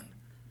Swan.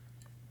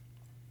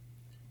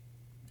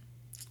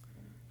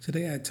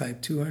 Today I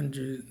typed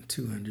 200.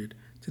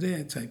 Today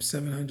I typed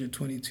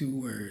 722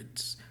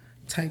 words.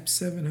 Type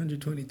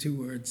 722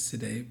 words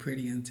today.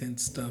 Pretty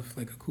intense stuff,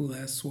 like a cool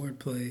ass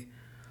swordplay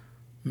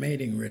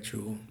mating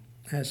ritual.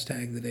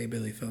 Hashtag the day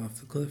Billy fell off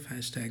the cliff.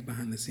 Hashtag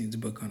behind the scenes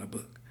book on a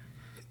book.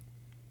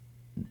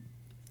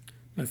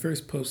 My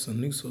first post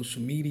on new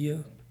social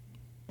media.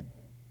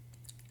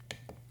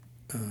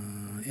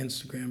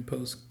 Instagram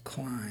post,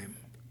 climb.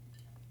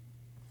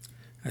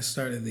 I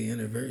started the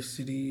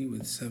university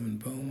with Seven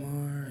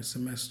Bomar,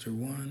 semester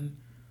 1.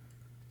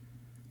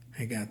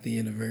 I got the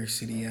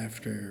university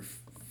after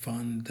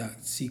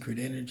Fund.Secret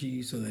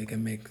Energy so they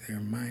can make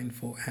their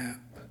Mindful app.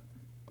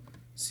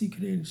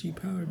 Secret Energy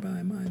powered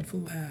by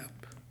Mindful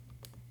app.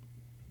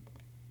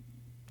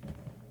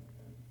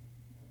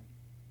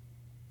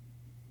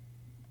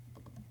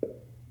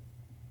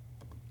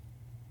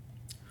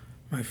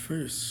 My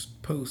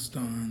first post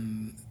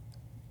on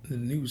the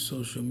new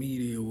social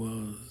media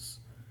was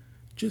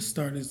just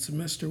started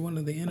semester 1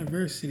 of the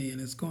university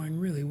and it's going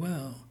really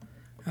well.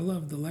 I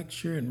loved the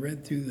lecture and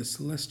read through the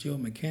Celestial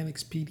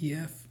Mechanics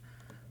PDF.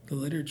 The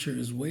literature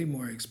is way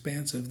more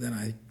expansive than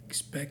I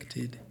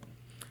expected.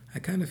 I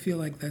kind of feel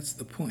like that's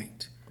the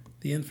point.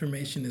 The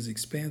information is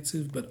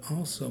expansive, but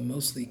also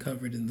mostly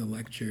covered in the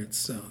lecture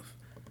itself,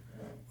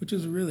 which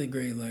was a really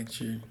great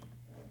lecture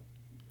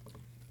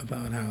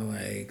about how,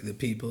 like, the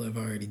people have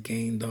already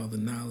gained all the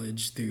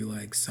knowledge through,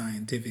 like,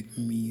 scientific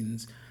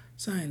means,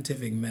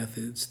 scientific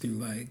methods, through,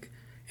 like,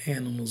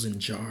 animals in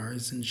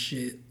jars and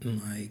shit,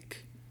 and,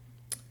 like,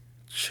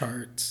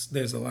 charts.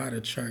 There's a lot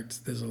of charts,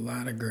 there's a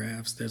lot of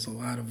graphs, there's a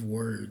lot of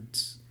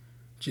words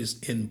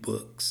just in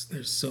books.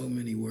 There's so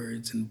many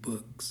words in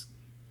books.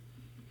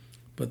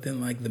 But then,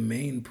 like, the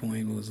main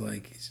point was,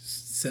 like,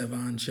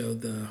 Sevan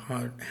showed the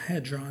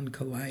Hadron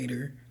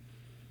Collider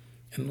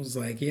and was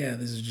like, yeah,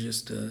 this is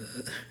just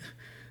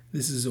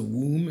this is a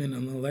womb and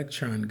an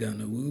electron gun,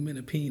 a womb and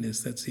a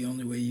penis. That's the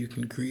only way you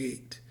can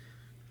create.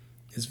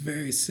 It's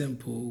very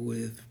simple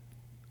with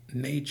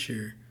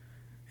nature,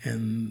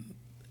 and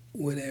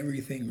what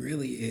everything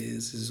really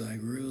is like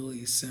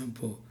really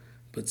simple.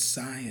 But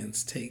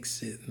science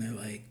takes it and they're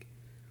like,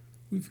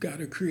 we've got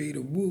to create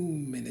a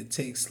womb, and it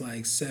takes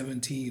like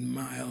 17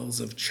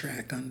 miles of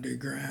track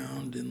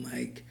underground and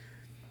like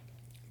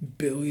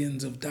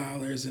billions of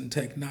dollars in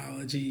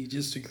technology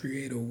just to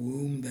create a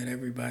womb that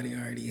everybody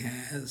already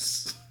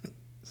has.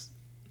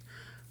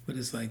 But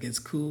it's like, it's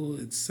cool,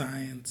 it's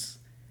science,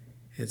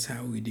 it's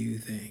how we do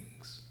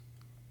things.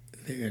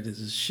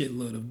 There's a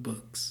shitload of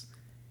books,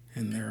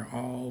 and they're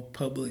all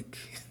public.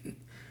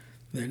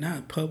 They're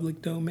not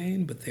public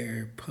domain, but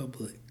they're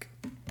public.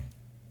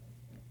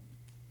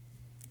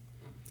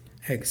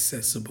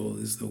 Accessible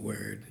is the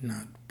word,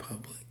 not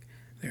public.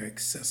 They're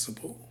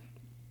accessible.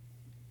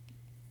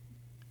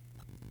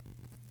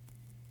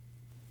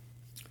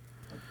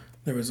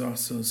 There was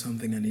also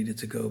something I needed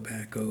to go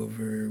back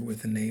over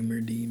with a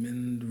namer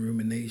demon,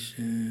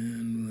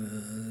 rumination,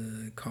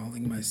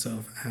 calling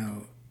myself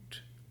out.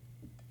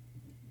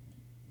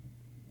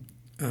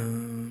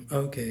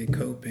 Okay,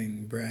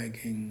 coping,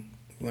 bragging,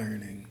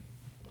 learning.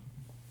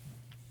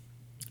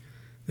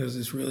 There was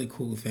this really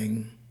cool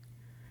thing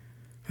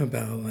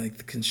about like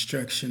the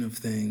construction of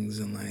things,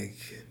 and like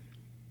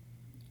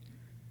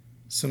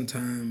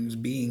sometimes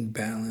being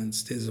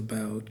balanced is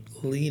about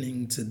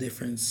leaning to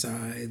different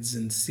sides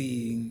and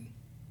seeing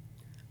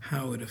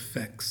how it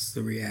affects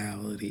the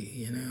reality,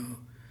 you know?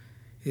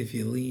 If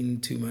you lean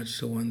too much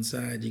to one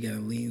side, you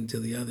gotta lean to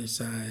the other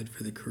side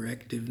for the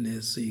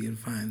correctiveness so you can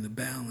find the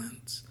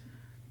balance.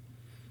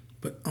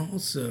 But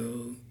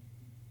also,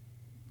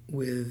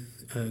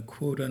 with a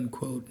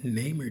quote-unquote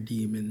namer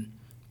demon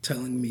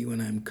telling me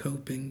when I'm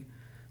coping,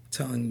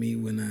 telling me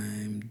when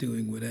I'm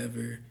doing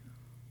whatever,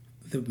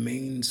 the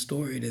main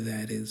story to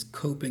that is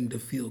coping to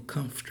feel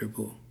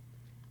comfortable.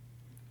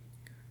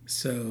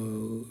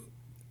 So,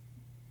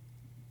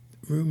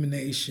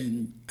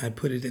 rumination, I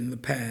put it in the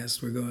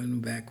past. We're going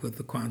back with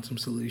the quantum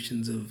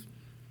solutions of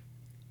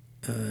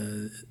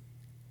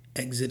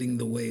exiting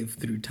the wave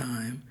through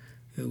time.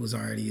 It was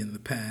already in the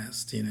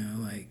past, you know,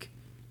 like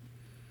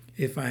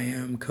if I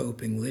am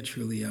coping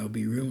literally, I'll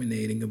be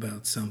ruminating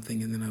about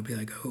something and then I'll be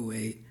like, oh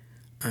wait,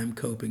 I'm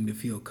coping to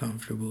feel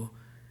comfortable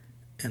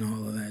and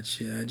all of that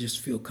shit. I just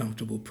feel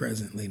comfortable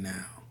presently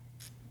now.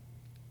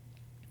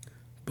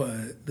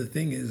 But the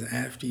thing is,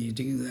 after you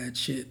do that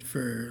shit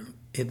for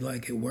it,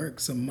 like it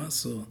works a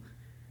muscle.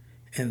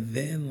 And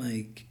then,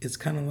 like, it's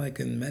kind of like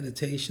in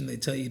meditation, they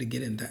tell you to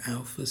get into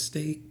alpha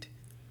state.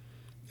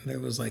 There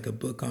was like a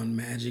book on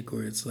magic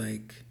where it's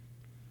like,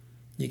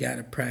 you got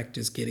to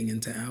practice getting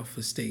into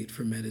alpha state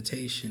for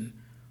meditation.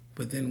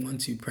 But then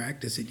once you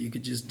practice it, you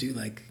could just do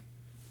like,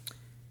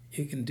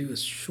 you can do a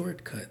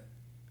shortcut,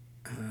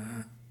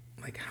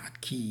 like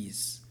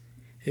hotkeys.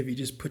 If you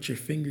just put your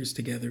fingers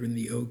together in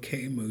the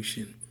OK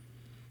motion,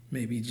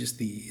 maybe just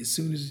as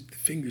soon as the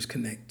fingers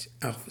connect,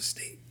 alpha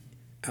state,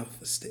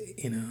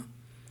 you know?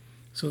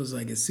 So it's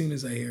like, as soon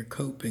as I hear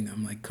coping,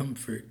 I'm like,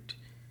 comfort.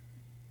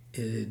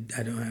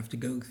 I don't have to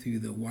go through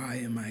the why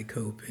am I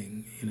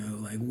coping, you know,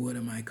 like what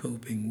am I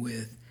coping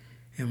with?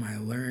 Am I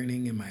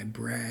learning? Am I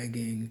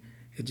bragging?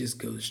 It just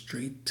goes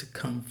straight to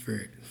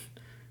comfort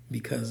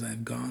because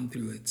I've gone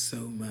through it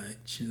so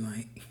much. And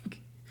like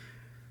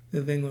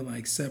the thing with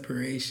like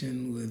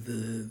separation, with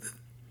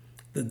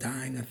the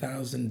dying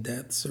 1,000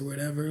 deaths or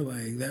whatever,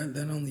 like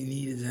that only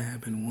needed to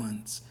happen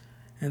once.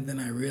 And then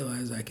I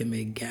realized I can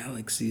make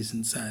galaxies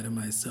inside of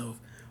myself,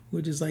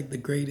 which is like the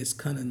greatest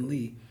Kun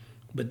Lee,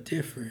 but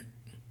different.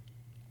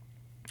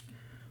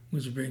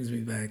 Which brings me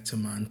back to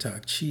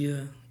Mantak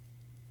Chia.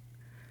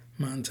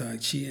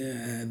 Mantak Chia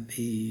had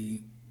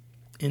the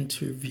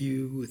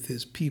interview with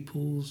his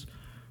peoples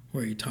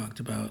where he talked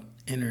about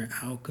inner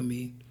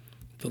alchemy,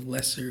 the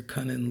lesser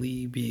Kun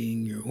Lee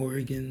being your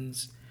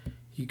organs.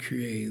 You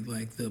create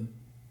like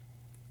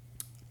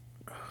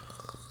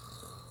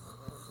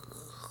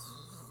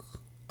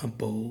a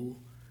bowl,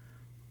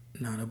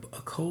 not a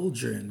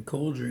cauldron.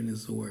 Cauldron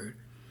is the word.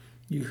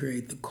 You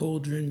create the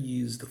cauldron,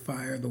 you use the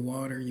fire, the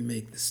water, you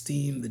make the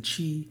steam, the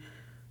chi,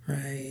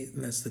 right?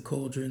 That's the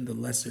cauldron, the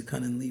lesser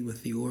Kun Lee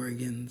with the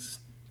organs.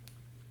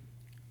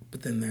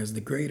 But then there's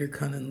the greater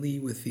Kun Lee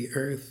with the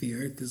earth. The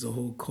earth is a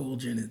whole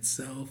cauldron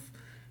itself.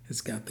 It's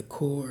got the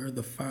core,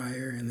 the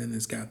fire, and then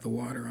it's got the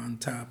water on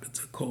top.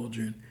 It's a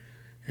cauldron.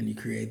 And you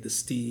create the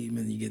steam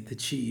and you get the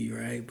chi,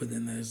 right? But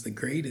then there's the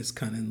greatest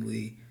Kun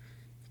Lee,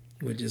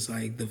 which is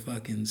like the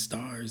fucking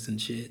stars and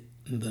shit.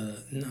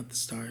 Not the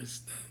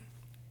stars,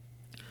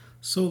 the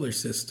solar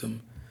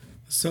system.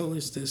 The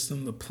solar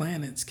system, the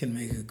planets can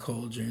make a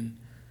cauldron,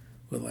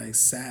 but like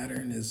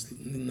Saturn is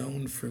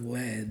known for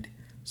lead,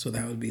 so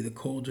that would be the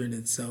cauldron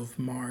itself.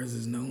 Mars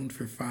is known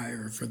for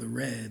fire, for the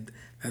red.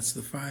 That's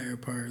the fire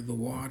part. The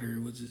water,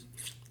 which is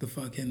the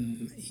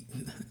fucking,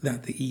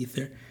 not the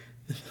ether.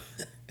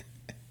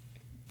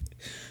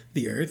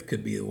 The earth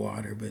could be the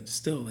water, but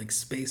still, like,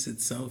 space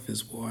itself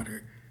is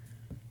water.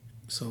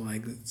 So,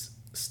 like, it's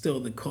still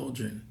the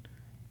cauldron.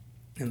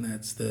 And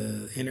that's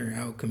the inner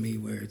alchemy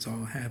where it's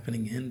all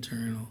happening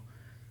internal.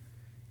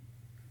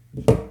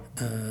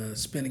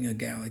 Spinning a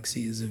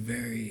galaxy is a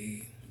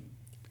very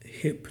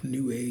hip,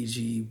 new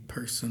agey,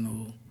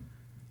 personal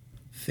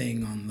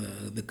thing on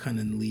the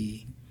Kun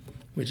Lee,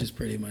 which is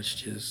pretty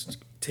much just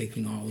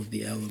taking all of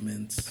the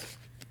elements,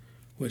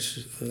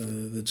 which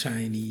the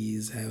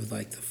Chinese have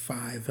like the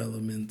 5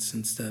 elements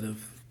instead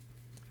of,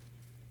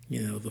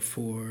 you know, the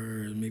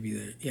 4,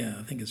 maybe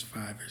I think it's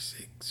 5 or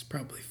 6,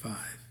 probably 5.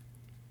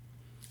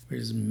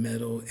 There's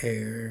metal,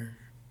 air,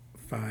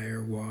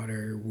 fire,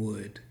 water,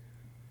 wood.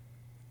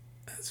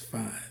 That's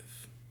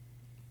 5.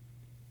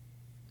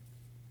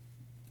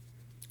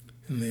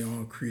 And they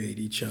all create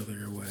each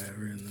other or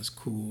whatever in this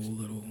cool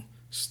little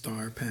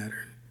star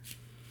pattern.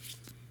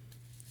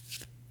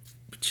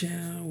 But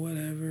yeah,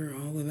 whatever,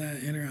 all of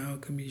that inner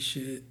alchemy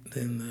shit.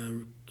 Then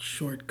the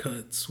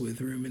shortcuts with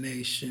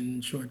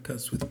rumination,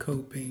 shortcuts with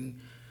coping,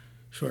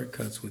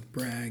 shortcuts with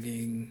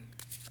bragging.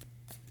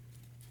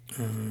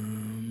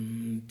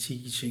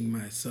 Teaching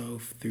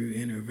myself through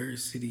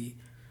InterVersity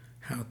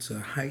how to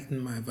heighten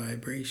my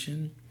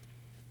vibration,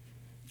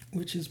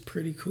 which is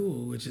pretty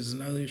cool, which is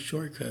another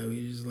shortcut.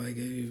 We just like,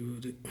 hey,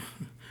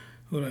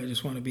 what, I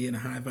just want to be in a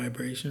high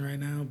vibration right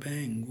now?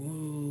 Bang,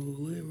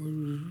 whoa.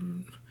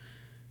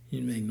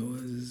 You make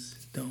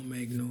noises, don't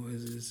make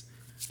noises.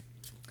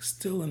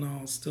 Still in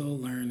all, still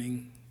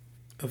learning.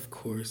 Of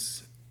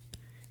course,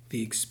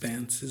 the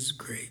expanse is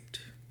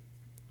great.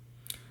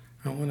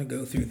 I want to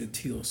go through the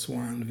Teal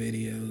Swan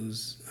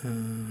videos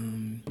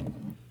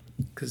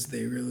because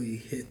they really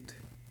hit.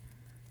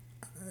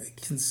 I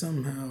can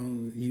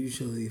somehow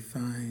usually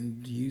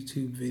find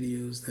YouTube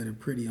videos that are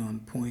pretty on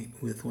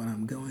point with what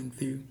I'm going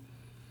through.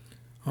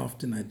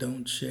 Often I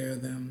don't share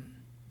them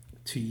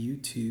to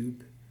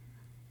YouTube,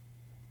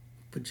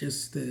 but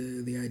just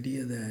the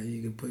idea that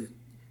you can put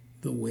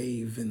the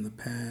wave in the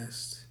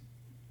past.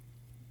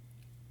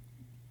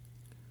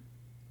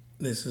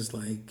 This is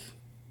like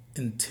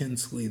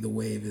intensely the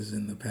wave is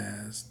in the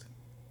past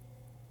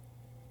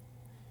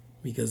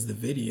because the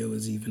video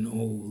is even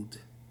old.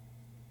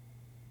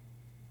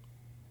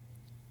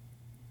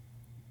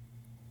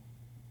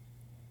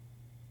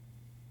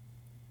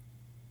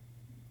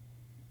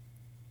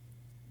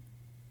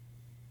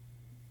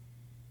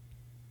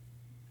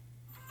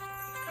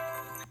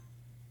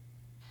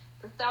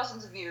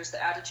 thousands of years,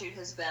 the attitude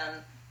has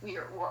been,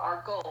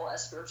 our goal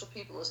as spiritual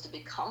people is to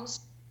become.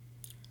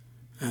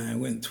 I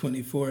went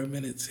 24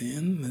 minutes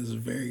in. This is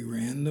very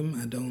random.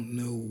 I don't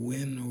know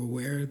when or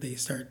where they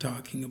start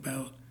talking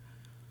about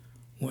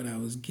what I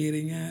was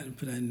getting at,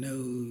 but I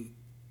know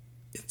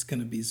it's going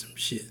to be some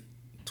shit.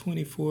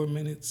 24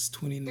 minutes,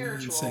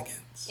 29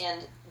 seconds.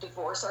 And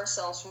divorce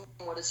ourselves from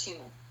what is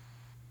human.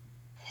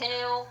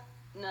 Hell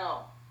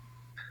no.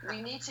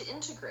 We need to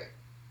integrate.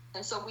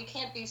 And so we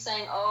can't be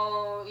saying,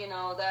 oh,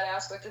 that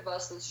aspect of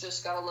us that's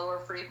just got a lower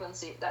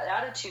frequency. That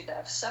attitude,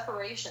 that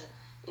separation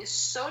is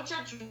so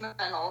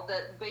judgmental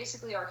that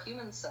basically our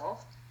human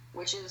self,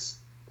 which is,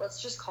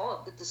 let's just call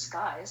it the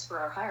disguise for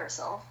our higher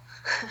self,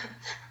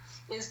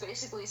 is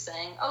basically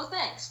saying, oh,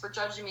 thanks for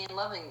judging me and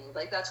loving me.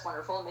 Like, that's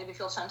wonderful. It made me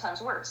feel 10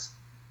 times worse.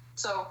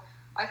 So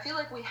I feel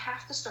like we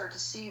have to start to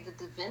see the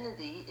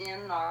divinity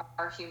in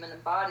our human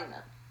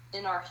embodiment,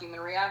 in our human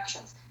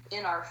reactions,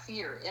 in our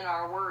fear, in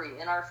our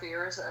worry, in our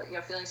fears,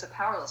 feelings of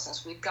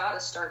powerlessness. We've got to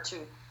start to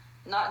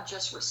not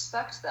just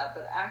respect that,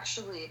 but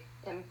actually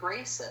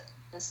embrace it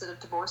instead of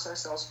divorce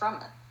ourselves from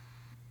it.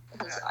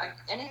 Because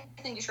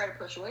anything you try to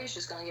push away is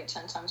just going to get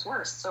 10 times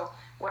worse. So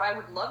what I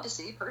would love to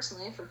see,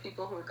 personally, for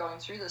people who are going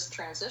through this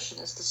transition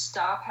is to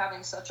stop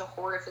having such a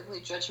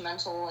horrifically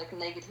judgmental,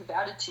 negative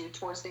attitude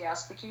towards the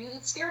aspect of you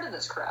that's scared of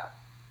this crap.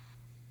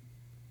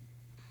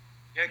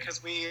 Yeah,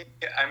 because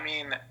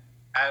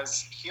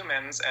as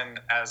humans and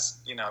as,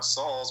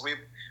 souls,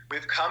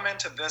 we've come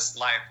into this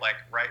life,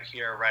 right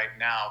here, right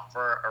now,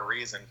 for a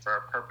reason, for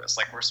a purpose.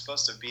 We're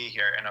supposed to be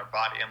here in our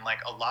body. And,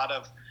 a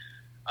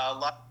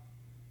lot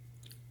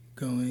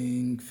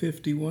Going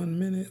 51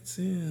 minutes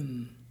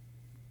in.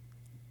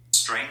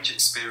 Strange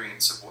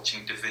experience of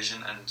watching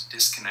division and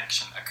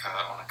disconnection occur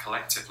on a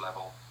collective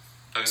level.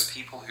 Those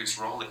people whose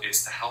role it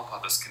is to help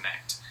others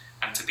connect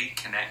and to be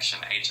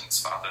connection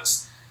agents for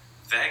others,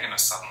 they're going to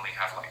suddenly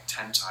have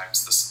 10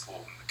 times the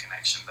support and the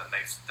connection than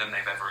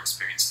they've ever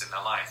experienced in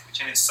their life,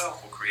 which in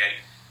itself will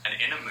create an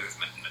inner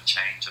movement and a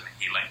change and a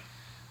healing.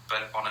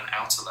 But on an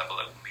outer level,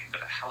 it will mean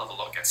that a hell of a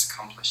lot gets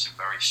accomplished in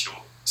very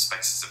short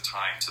spaces of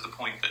time, to the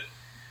point that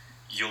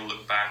you'll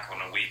look back on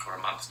a week or a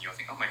month and you'll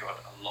think, oh my God,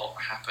 a lot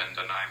happened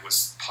and I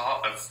was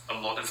part of a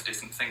lot of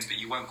different things, but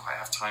you won't quite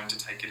have time to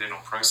take it in or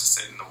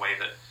process it in the way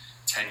that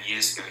 10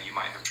 years ago you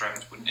might have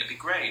dreamt. Wouldn't it be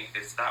great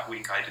if that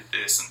week I did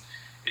this? And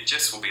it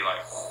just will be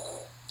like, whoo.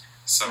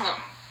 So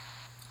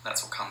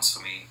that's what comes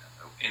for me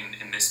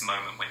in this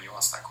moment when you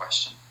ask that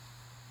question.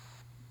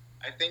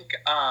 I think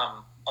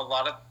a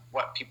lot of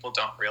what people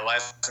don't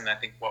realize, and I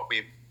think what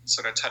we've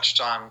sort of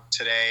touched on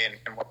today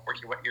and what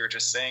you were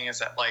just saying, is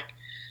that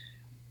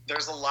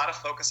there's a lot of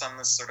focus on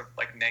this sort of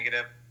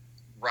negative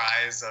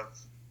rise of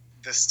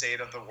the state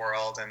of the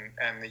world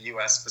and the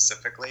U.S.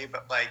 specifically,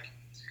 but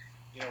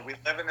we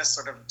live in this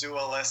sort of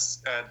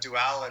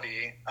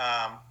duality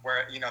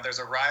where there's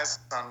a rise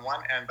on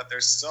one end, but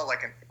there's still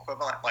an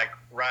equivalent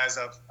rise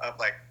of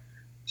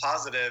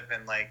positive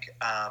and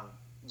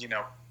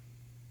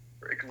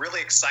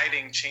really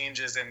exciting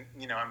changes and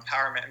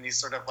empowerment and these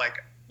sort of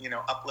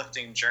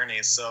uplifting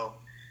journeys. So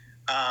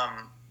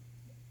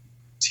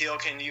Teal,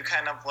 can you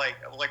kind of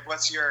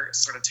what's your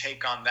sort of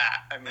take on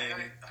that? I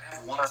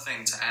have one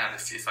thing to add,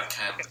 if I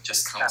can, that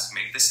just comes to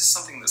me. This is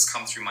something that's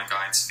come through my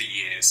guides for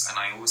years, and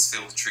I always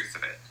feel the truth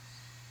of it.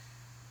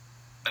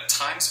 At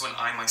times when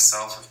I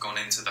myself have gone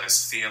into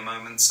those fear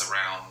moments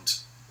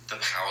around the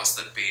powers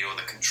that be or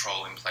the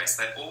control in place,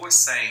 they're always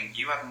saying,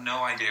 you have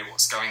no idea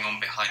what's going on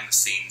behind the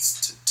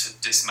scenes to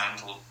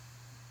dismantle,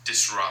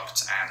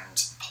 disrupt,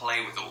 and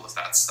play with all of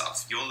that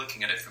stuff. You're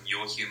looking at it from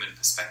your human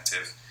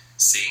perspective,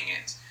 seeing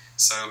it.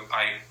 So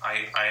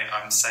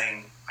I'm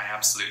saying I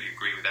absolutely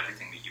agree with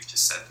everything that you've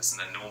just said. There's an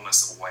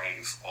enormous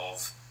wave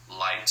of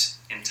light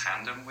in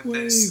tandem with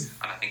this,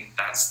 and I think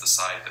that's the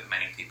side that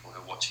many people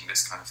who are watching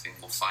this kind of thing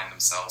will find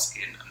themselves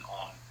in and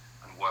on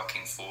and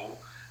working for.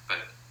 But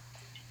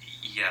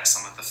yeah,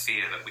 some of the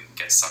fear that we can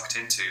get sucked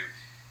into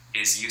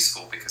is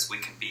useful because we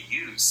can be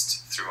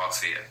used through our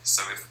fear.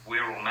 So if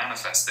we're all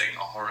manifesting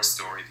a horror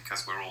story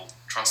because we're all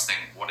trusting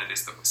what it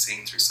is that we're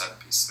seeing through certain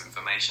pieces of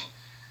information,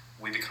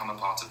 we become a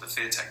part of the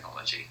fear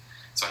technology.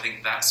 So I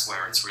think that's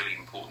where it's really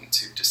important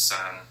to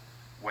discern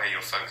where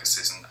your focus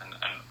is and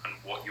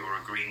what you're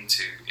agreeing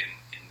to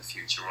in the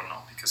future or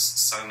not, because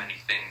so many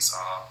things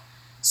are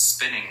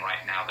spinning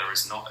right now. There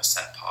is not a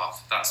set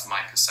path. That's my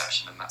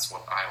perception, and that's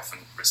what I often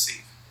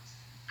receive.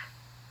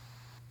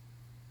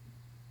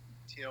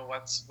 Teal,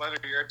 what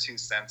are your 2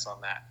 cents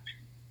on that?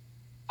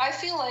 I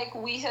feel like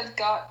we have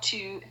got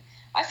to...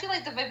 I feel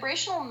like the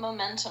vibrational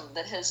momentum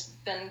that has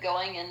been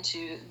going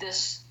into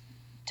this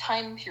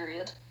time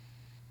period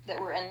that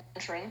we're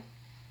entering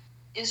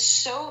is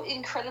so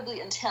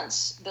incredibly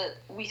intense that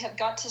we have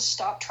got to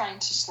stop trying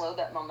to slow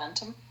that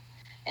momentum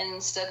and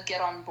instead get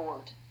on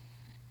board.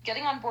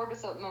 Getting on board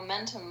with the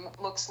momentum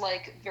looks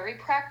like, very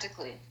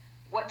practically,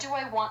 what do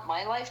I want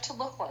my life to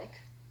look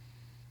like?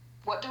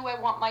 What do I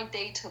want my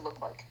day to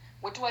look like?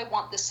 What do I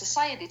want this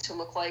society to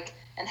look like?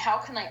 And how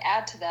can I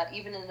add to that,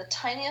 even in the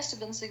tiniest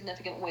of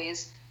insignificant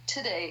ways,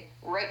 today,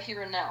 right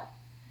here and now?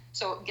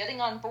 So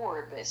getting on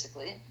board,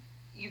 basically,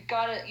 you've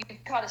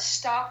gotta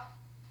stop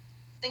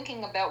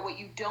thinking about what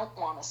you don't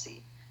want to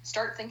see.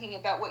 Start thinking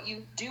about what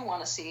you do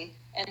want to see,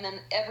 and then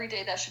every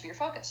day that should be your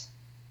focus.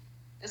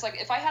 It's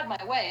like, if I had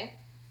my way,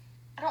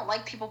 I don't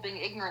like people being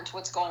ignorant to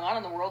what's going on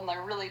in the world, and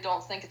I really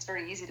don't think it's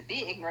very easy to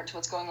be ignorant to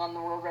what's going on in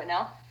the world right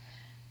now.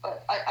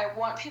 But I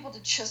want people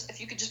to just, if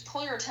you could just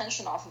pull your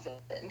attention off of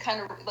it and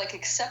kind of like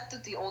accept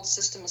that the old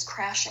system is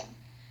crashing,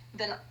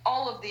 then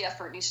all of the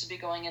effort needs to be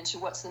going into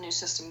what's the new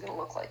system going to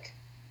look like.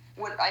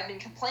 What I've been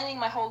complaining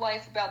my whole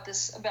life about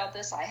this,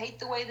 I hate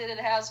the way that it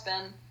has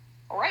been.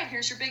 All right,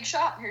 here's your big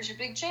shot. Here's your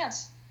big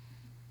chance.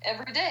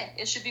 Every day,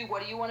 it should be,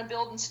 what do you want to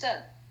build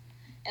instead?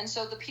 And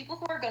so the people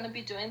who are going to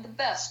be doing the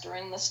best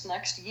during this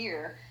next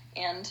year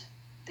and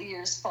the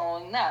years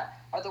following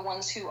that are the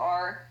ones who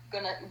are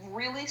going to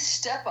really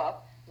step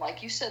up,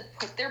 like you said,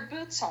 put their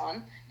boots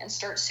on and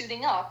start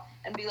suiting up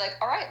and be like,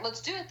 all right, let's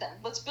do it then.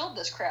 Let's build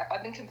this crap.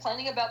 I've been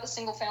complaining about the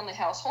single-family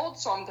household,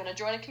 so I'm going to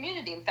join a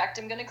community. In fact,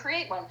 I'm going to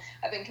create one.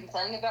 I've been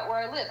complaining about where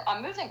I live.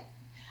 I'm moving.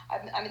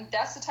 I mean,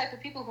 that's the type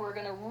of people who are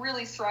going to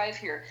really thrive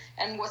here.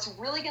 And what's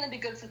really going to be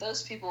good for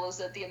those people is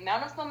that the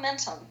amount of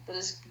momentum that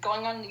is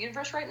going on in the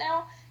universe right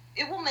now,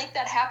 it will make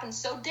that happen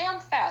so damn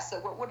fast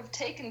that what would have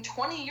taken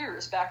 20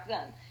 years back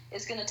then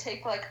is going to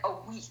take like a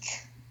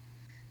week.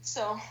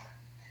 So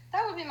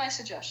that would be my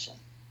suggestion.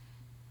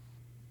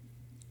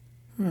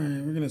 All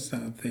right, we're going to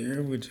stop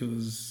there, which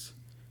was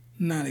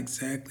not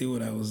exactly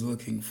what I was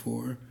looking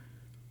for,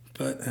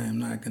 but I'm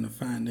not going to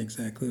find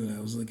exactly what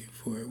I was looking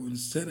for.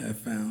 Instead, I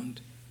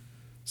found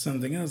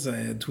something else I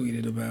had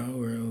tweeted about,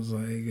 where it was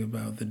like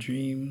about the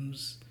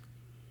dreams.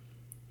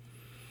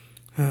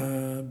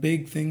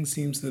 Big thing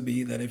seems to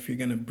be that if you're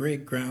going to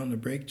break ground or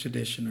break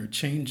tradition or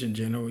change in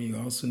general, you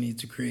also need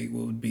to create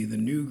what would be the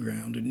new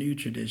ground, a new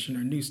tradition,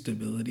 or new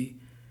stability.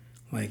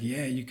 Like,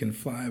 yeah, you can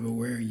fly, but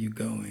where are you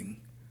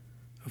going?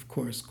 Of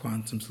course,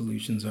 quantum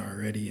solutions are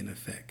already in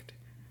effect.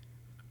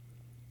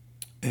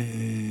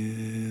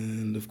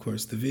 And, of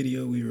course, the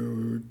video we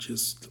were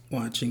just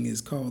watching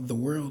is called The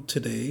World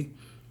Today,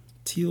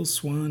 Teal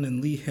Swan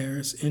and Lee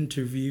Harris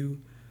interview,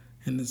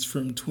 and it's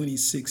from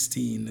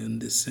 2016 in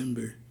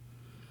December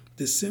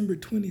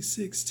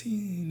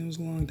 2016. It was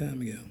a long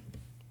time ago.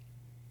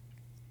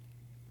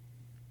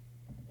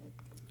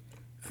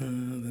 The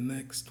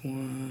next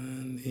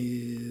one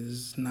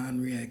is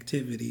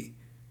non-reactivity.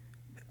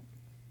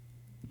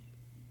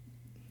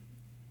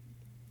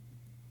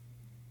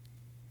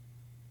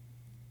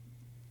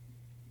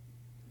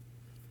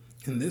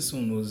 And this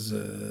one was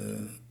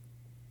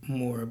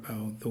more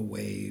about the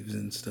waves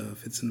and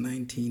stuff. It's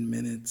 19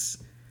 minutes.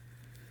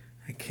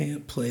 I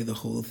can't play the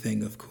whole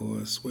thing, of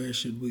course. Where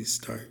should we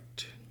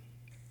start?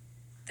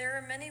 There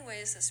are many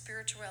ways that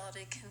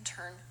spirituality can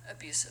turn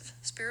abusive.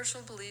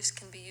 Spiritual beliefs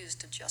can be used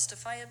to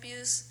justify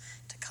abuse,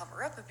 to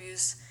cover up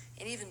abuse,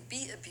 and even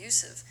be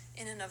abusive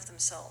in and of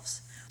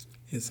themselves.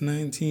 It's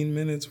 19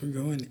 minutes. We're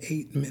going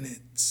 8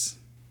 minutes.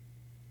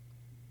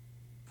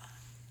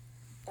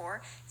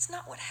 Or, it's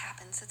not what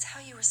happens, it's how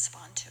you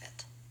respond to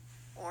it.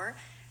 Or,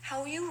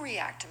 how you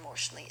react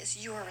emotionally is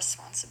your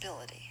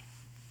responsibility.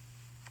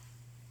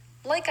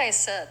 Like I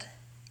said,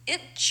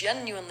 it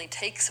genuinely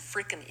takes a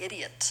freaking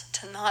idiot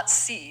to not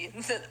see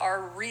that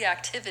our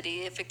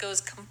reactivity, if it goes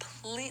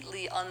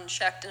completely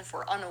unchecked and if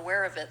we're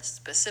unaware of it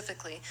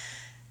specifically,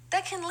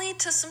 that can lead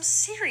to some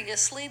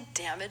seriously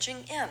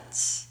damaging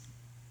ends.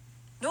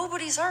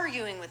 Nobody's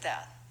arguing with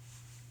that.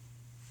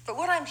 But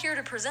what I'm here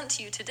to present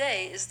to you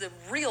today is the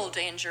real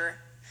danger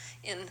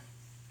in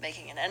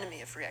making an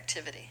enemy of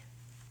reactivity.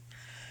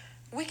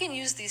 We can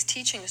use these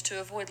teachings to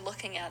avoid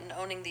looking at and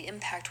owning the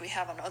impact we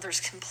have on others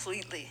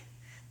completely.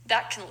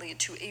 That can lead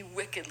to a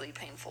wickedly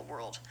painful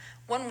world,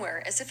 one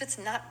where, as if it's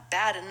not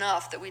bad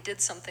enough that we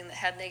did something that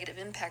had negative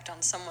impact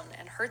on someone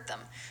and hurt them,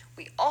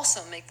 we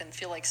also make them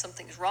feel like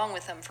something's wrong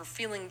with them for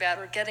feeling bad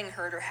or getting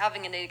hurt or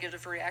having a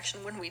negative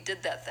reaction when we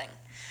did that thing.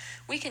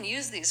 We can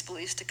use these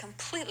beliefs to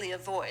completely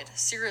avoid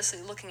seriously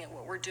looking at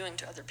what we're doing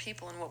to other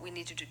people and what we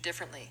need to do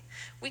differently.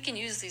 We can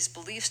use these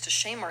beliefs to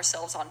shame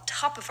ourselves on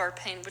top of our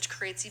pain, which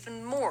creates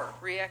even more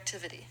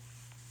reactivity.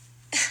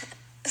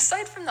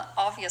 Aside from the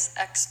obvious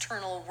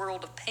external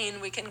world of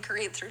pain we can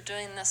create through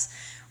doing this,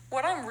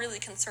 what I'm really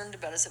concerned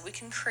about is that we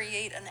can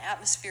create an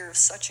atmosphere of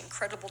such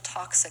incredible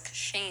toxic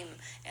shame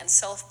and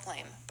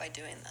self-blame by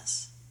doing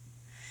this.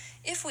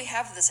 If we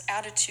have this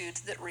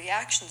attitude that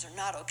reactions are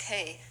not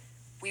okay,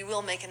 we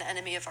will make an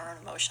enemy of our own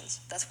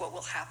emotions. That's what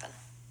will happen.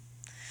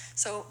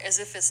 So, as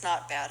if it's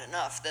not bad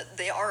enough that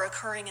they are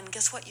occurring, and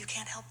guess what? You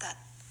can't help that.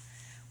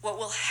 What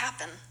will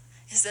happen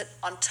is that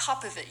on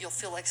top of it, you'll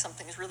feel like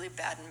something's really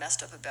bad and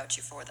messed up about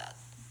you for that.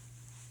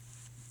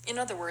 In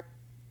other words...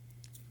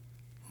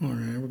 All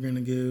right, we're going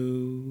to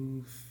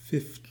go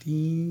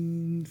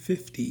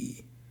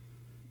 1550.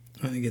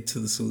 I'm going to get to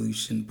the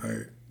solution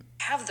part.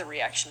 Have the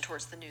reaction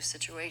towards the new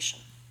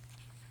situation.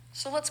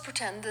 So let's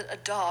pretend that a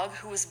dog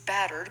who was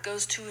battered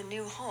goes to a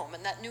new home,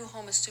 and that new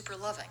home is super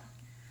loving.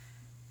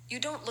 You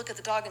don't look at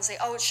the dog and say,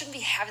 oh, it shouldn't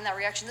be having that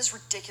reaction. This is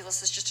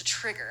ridiculous. It's just a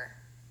trigger,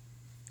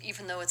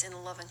 even though it's in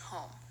a loving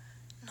home.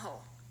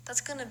 No,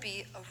 that's going to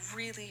be a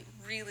really,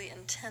 really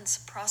intense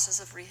process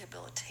of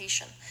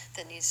rehabilitation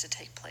that needs to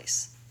take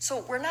place.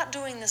 So we're not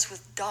doing this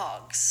with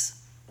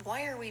dogs.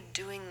 Why are we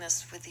doing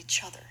this with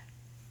each other?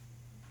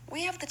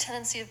 We have the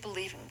tendency of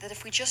believing that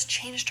if we just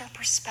changed our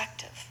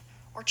perspective,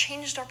 or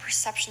changed our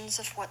perceptions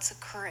of what's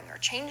occurring, or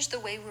changed the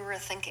way we were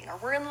thinking, or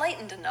were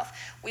enlightened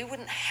enough, we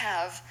wouldn't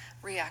have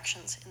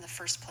reactions in the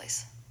first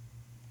place.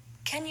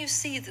 Can you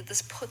see that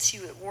this puts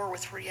you at war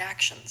with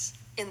reactions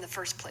in the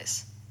first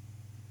place?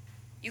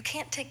 You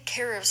can't take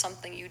care of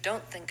something you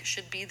don't think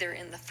should be there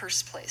in the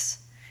first place.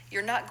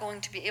 You're not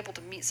going to be able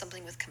to meet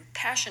something with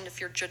compassion if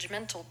you're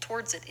judgmental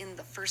towards it in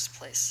the first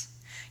place.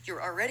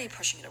 You're already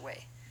pushing it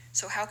away.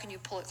 So how can you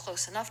pull it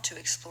close enough to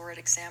explore it,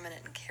 examine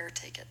it, and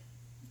caretake it?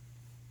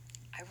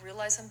 I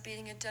realize I'm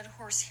beating a dead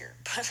horse here,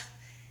 but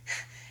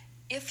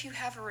if you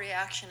have a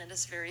reaction, it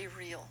is very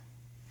real.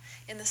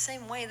 In the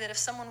same way that if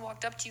someone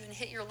walked up to you and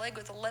hit your leg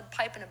with a lead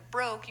pipe and it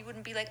broke, you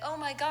wouldn't be like, oh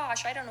my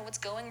gosh, I don't know what's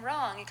going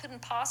wrong. It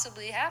couldn't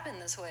possibly happen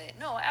this way.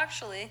 No,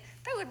 actually,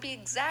 that would be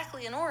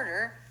exactly in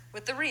order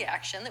with the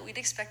reaction that we'd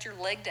expect your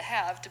leg to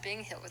have to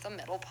being hit with a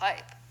metal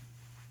pipe.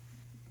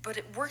 But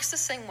it works the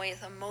same way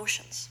with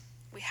emotions.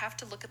 We have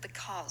to look at the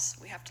cause.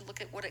 We have to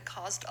look at what it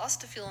caused us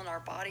to feel in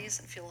our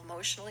bodies and feel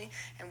emotionally,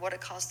 and what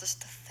it caused us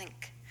to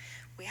think.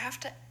 We have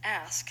to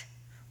ask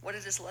what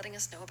it is letting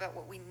us know about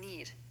what we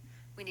need.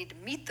 We need to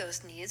meet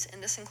those needs,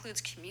 and this includes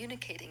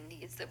communicating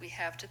needs that we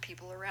have to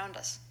people around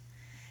us.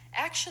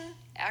 Action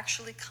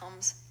actually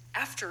comes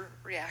after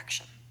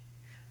reaction.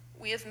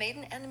 We have made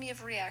an enemy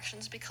of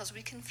reactions because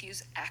we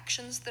confuse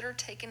actions that are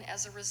taken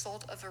as a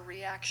result of a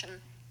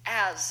reaction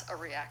as a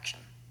reaction.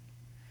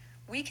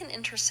 We can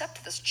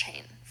intercept this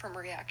chain from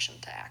reaction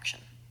to action,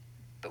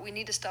 but we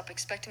need to stop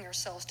expecting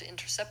ourselves to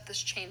intercept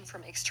this chain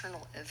from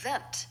external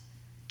event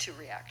to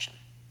reaction.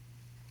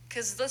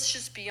 Because let's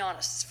just be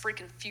honest, it's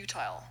freaking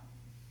futile.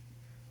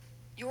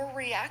 Your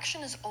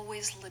reaction is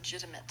always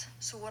legitimate.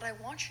 So what I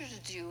want you to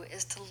do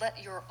is to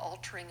let your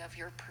altering of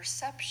your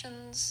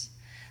perceptions,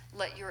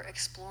 let your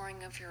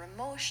exploring of your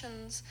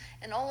emotions,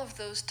 and all of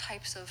those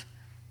types of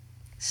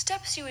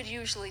steps you would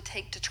usually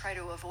take to try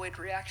to avoid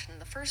reaction in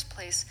the first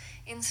place,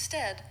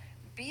 instead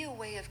be a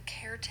way of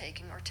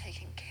caretaking or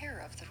taking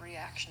care of the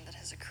reaction that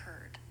has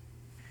occurred.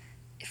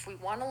 If we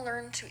want to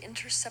learn to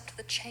intercept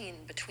the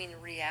chain between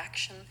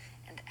reaction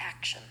and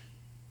action,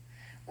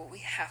 what we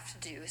have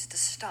to do is to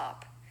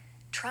stop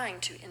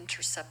trying to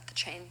intercept the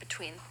chain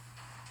between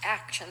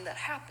action that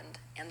happened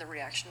and the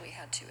reaction we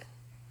had to it.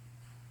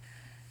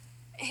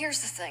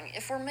 Here's the thing,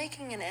 if we're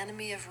making an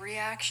enemy of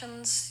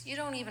reactions, you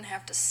don't even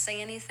have to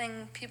say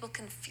anything. People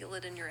can feel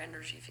it in your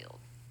energy field.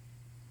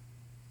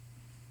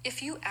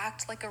 If you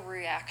act like a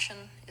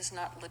reaction is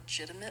not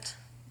legitimate,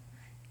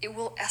 it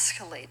will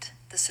escalate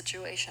the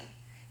situation.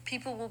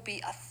 People will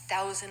be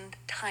 1,000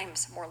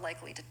 times more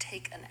likely to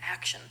take an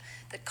action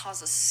that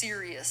causes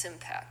serious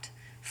impact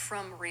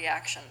from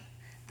reaction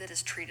that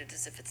is treated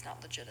as if it's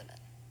not legitimate.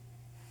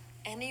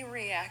 Any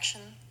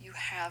reaction you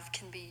have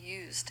can be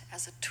used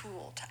as a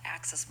tool to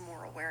access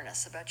more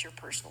awareness about your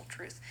personal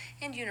truth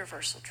and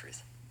universal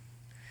truth.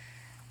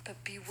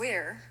 But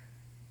beware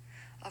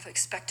of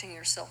expecting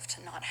yourself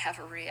to not have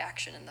a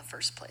reaction in the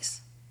first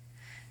place.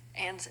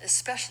 And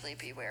especially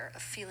beware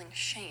of feeling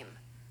shame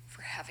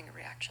for having a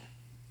reaction.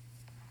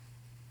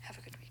 Have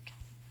a good week.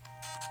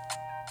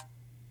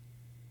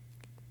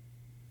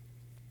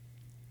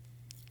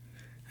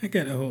 I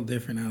got a whole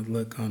different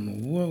outlook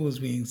on what was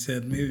being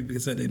said, maybe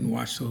because I didn't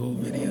watch the whole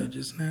video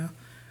just now.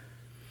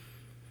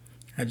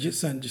 I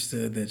just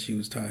understood that she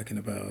was talking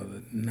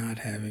about not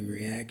having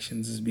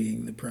reactions as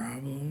being the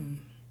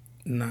problem,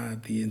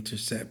 not the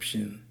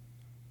interception.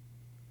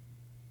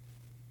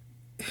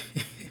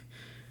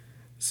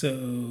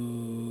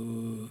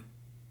 So,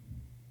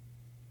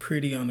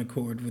 pretty on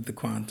accord with the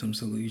quantum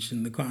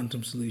solution. The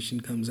quantum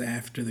solution comes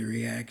after the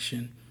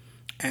reaction,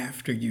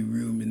 after you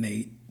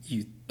ruminate,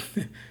 you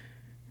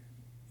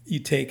you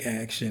take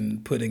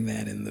action, putting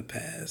that in the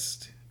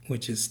past,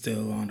 which is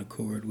still on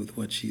accord with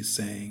what she's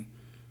saying.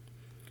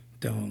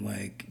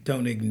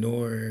 Don't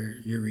ignore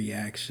your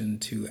reaction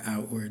to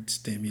outward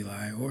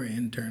stimuli or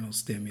internal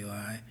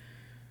stimuli.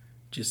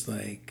 Just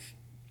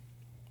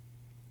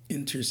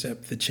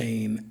intercept the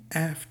chain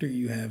after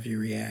you have your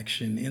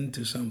reaction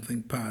into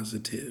something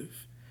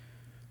positive.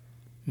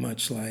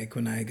 Much like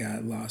when I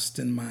got lost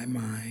in my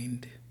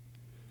mind,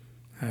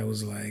 I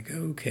was like,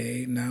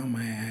 okay, now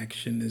my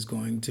action is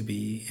going to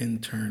be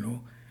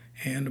internal,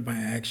 and my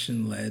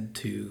action led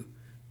to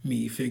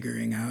me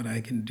figuring out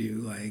I can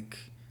do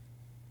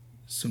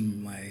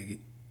some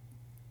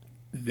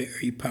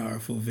very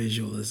powerful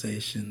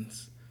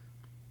visualizations,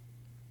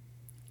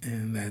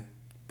 and that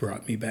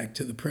brought me back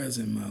to the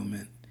present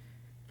moment.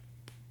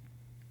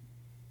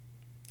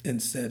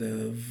 Instead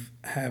of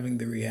having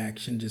the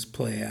reaction just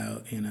play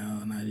out, and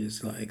I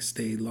just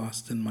stayed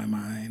lost in my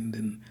mind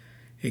and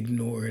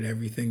ignored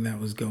everything that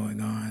was going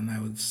on,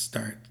 I would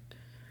start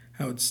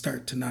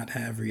to not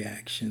have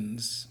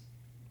reactions.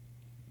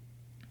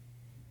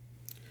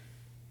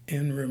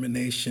 In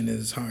rumination, it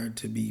is hard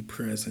to be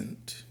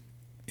present.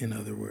 In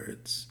other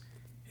words,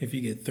 if you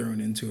get thrown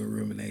into a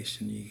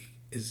rumination, you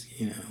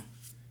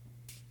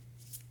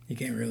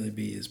can't really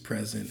be as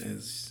present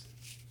as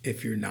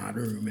if you're not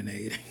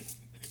ruminating.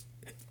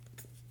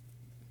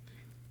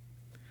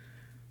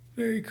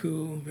 Very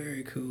cool,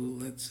 very cool.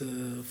 Let's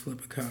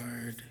flip a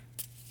card.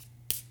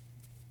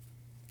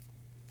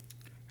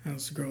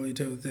 How's Scrolly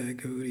Toad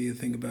Deck? What do you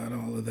think about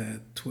all of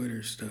that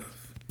Twitter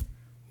stuff?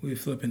 We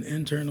flip an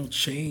internal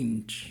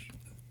change.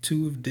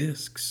 2 of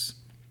discs.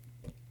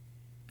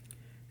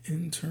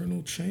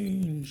 Internal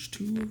change.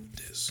 2 of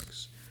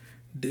discs.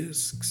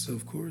 Discs,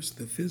 of course,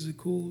 the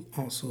physical,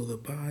 also the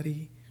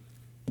body.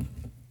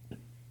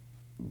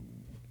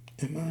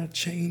 Am I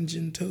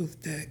changing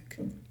Toth Deck?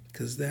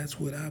 Because that's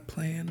what I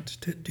planned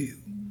to do.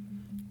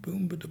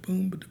 Boom, ba da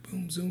boom, ba da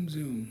boom, zoom,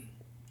 zoom.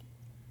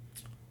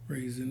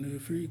 Raising the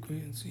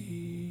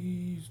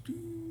frequencies.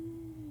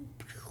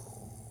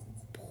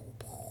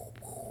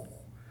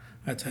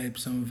 I typed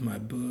some of my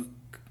book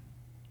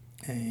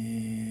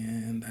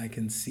and I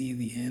can see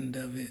the end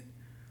of it,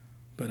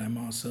 but I'm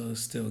also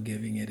still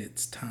giving it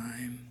its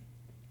time.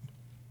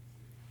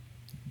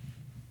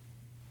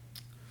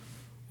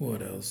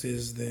 What else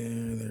is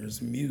there?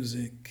 There's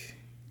music.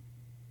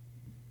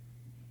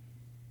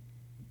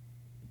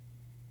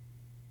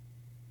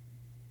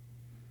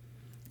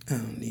 I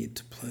don't need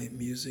to play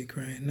music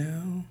right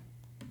now.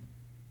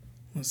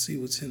 Let's see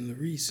what's in the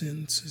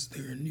recents. Is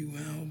there a new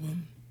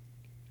album?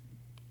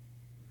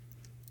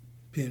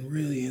 Been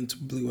really into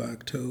Blue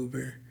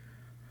October.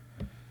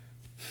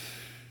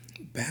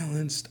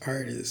 Balanced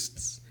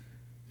artists.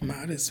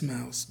 Modest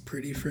Mouse,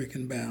 pretty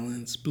freaking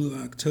balanced. Blue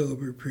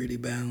October, pretty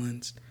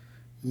balanced.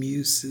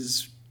 Muse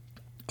is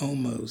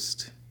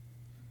almost.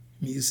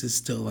 Muse is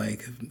still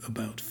like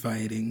about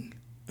fighting.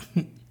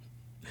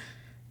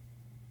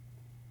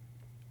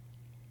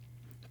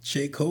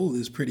 J. Cole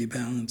is pretty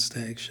balanced,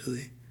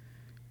 actually.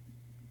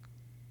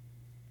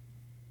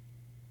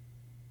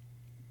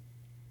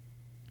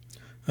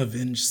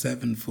 Avenged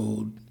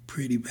Sevenfold,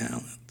 pretty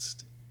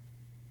balanced.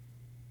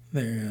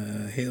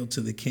 Their Hail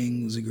to the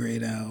King was a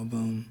great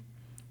album,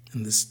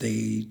 and The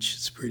Stage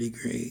is pretty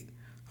great.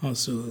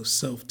 Also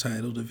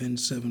self-titled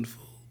Avenged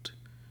Sevenfold.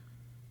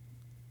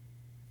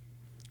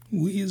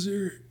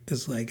 Weezer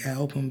is like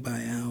album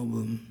by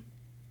album.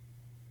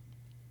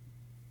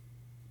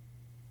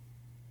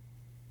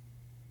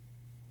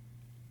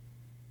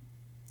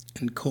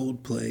 And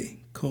Coldplay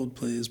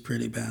is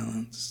pretty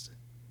balanced.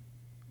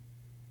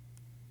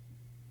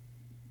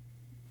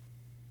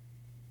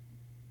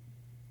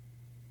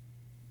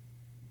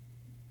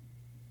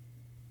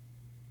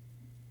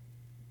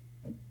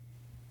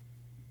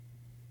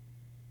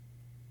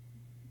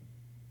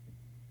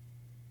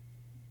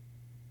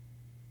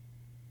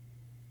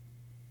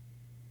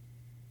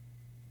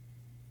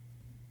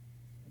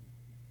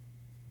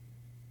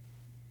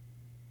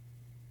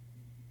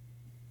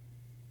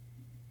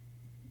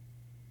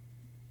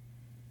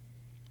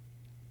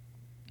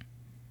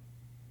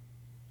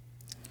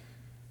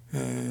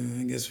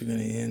 I guess we're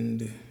gonna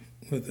end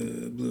with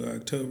a Blue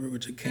October,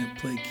 which I can't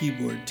play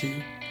keyboard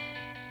to.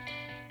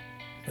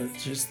 But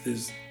it's just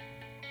this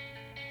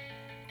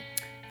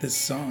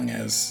song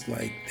has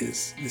like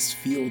this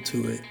feel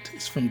to it.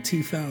 It's from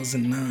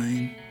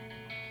 2009,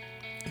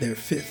 their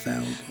 5th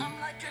album. I'm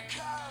like a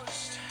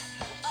ghost.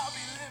 I'll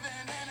be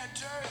living in a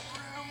dirt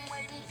room,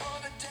 waiting for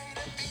the day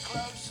to be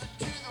closer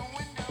to the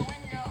window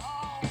in your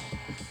home.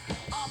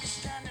 I'll be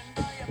standing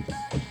by your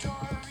back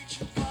door,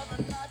 reaching for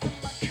the knife in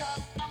my cup.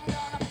 I'm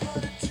gonna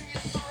put it to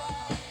your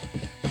throat.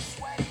 You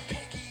sweaty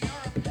piggy,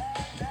 you're a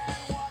bad man.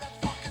 What a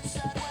fucking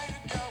sad way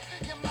to go.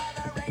 Your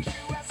mother raised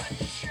you as a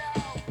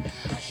joke.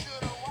 I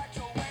should have wiped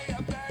away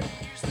a bird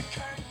and used the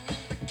curtain in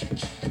the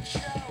kitchen to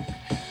choke.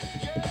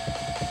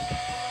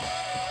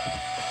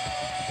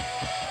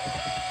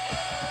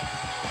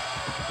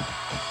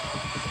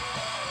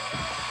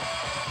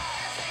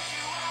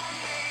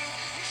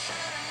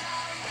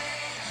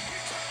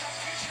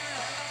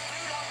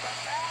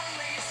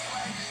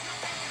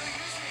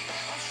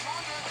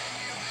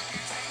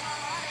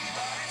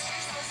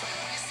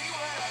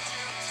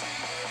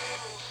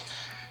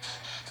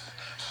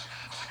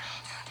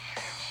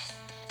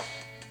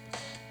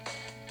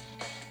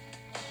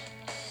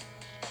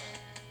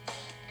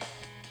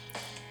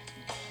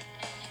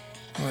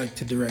 I like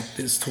to direct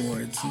this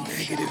towards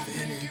negative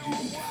energy.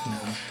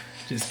 No,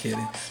 just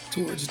kidding.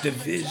 Towards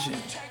division.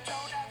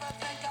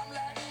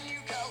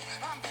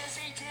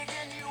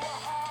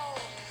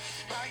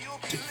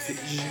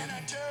 Division.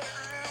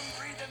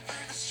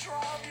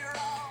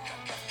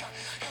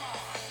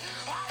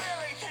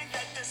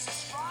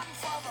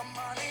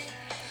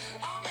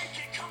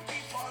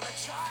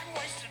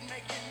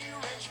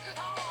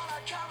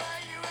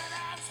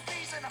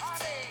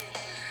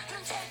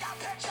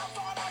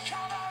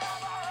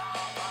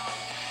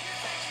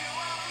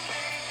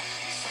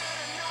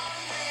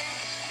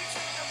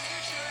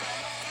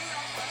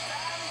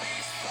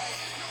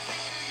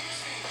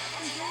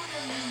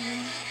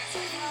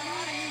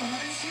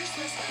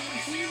 Useless.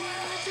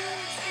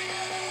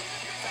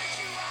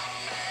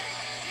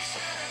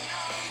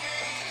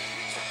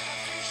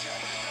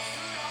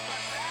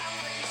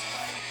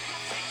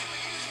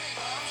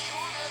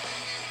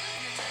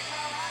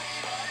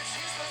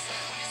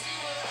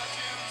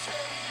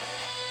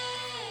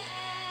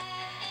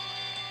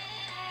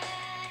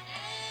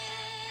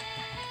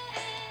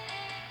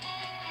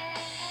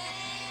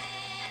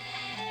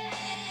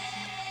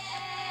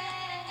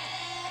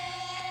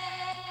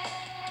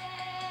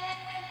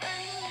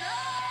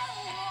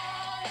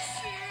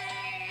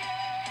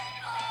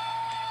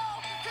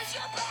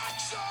 your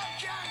back's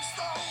against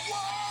the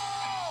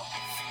wall,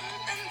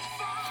 and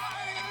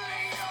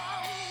finally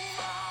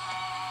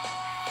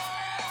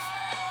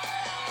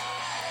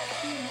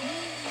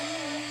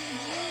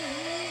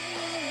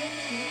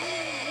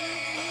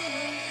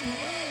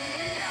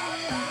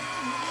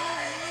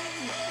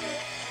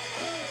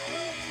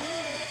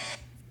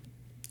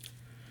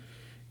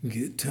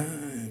you're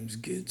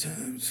Good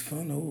times,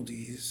 fun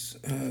oldies.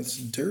 It's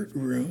Dirt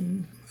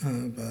Room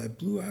by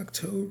Blue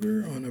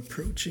October on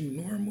Approaching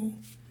Normal.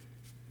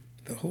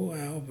 The whole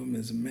album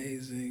is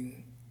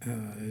amazing.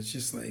 It's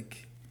just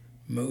like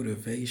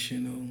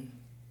motivational.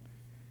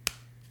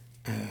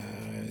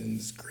 And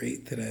it's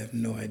great that I have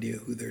no idea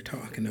who they're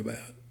talking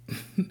about.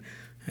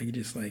 I could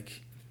just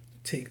like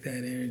take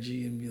that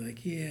energy and be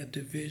like, yeah,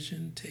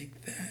 division,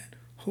 take that.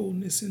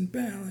 Wholeness and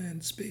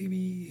balance,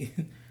 baby.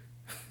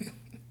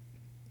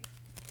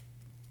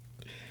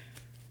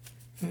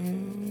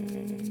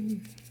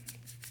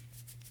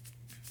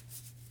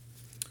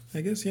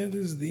 I guess, yeah,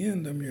 this is the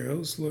end. I'm your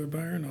host, Lord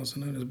Byron, also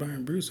known as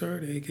Byron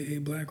Broussard, aka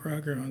Black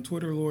Rocker on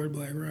Twitter, Lord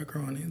Black Rocker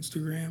on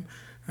Instagram.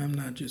 I'm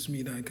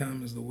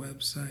notjustme.com is the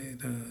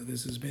website.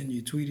 This has been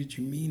You Tweeted,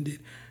 You Meaned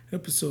It,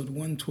 episode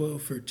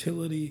 112,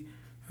 Fertility.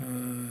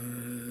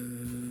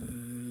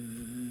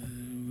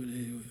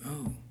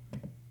 Oh,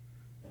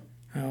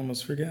 I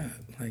almost forgot.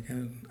 Like,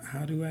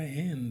 how do I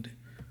end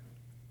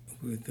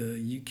with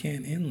you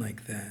can't end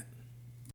like that?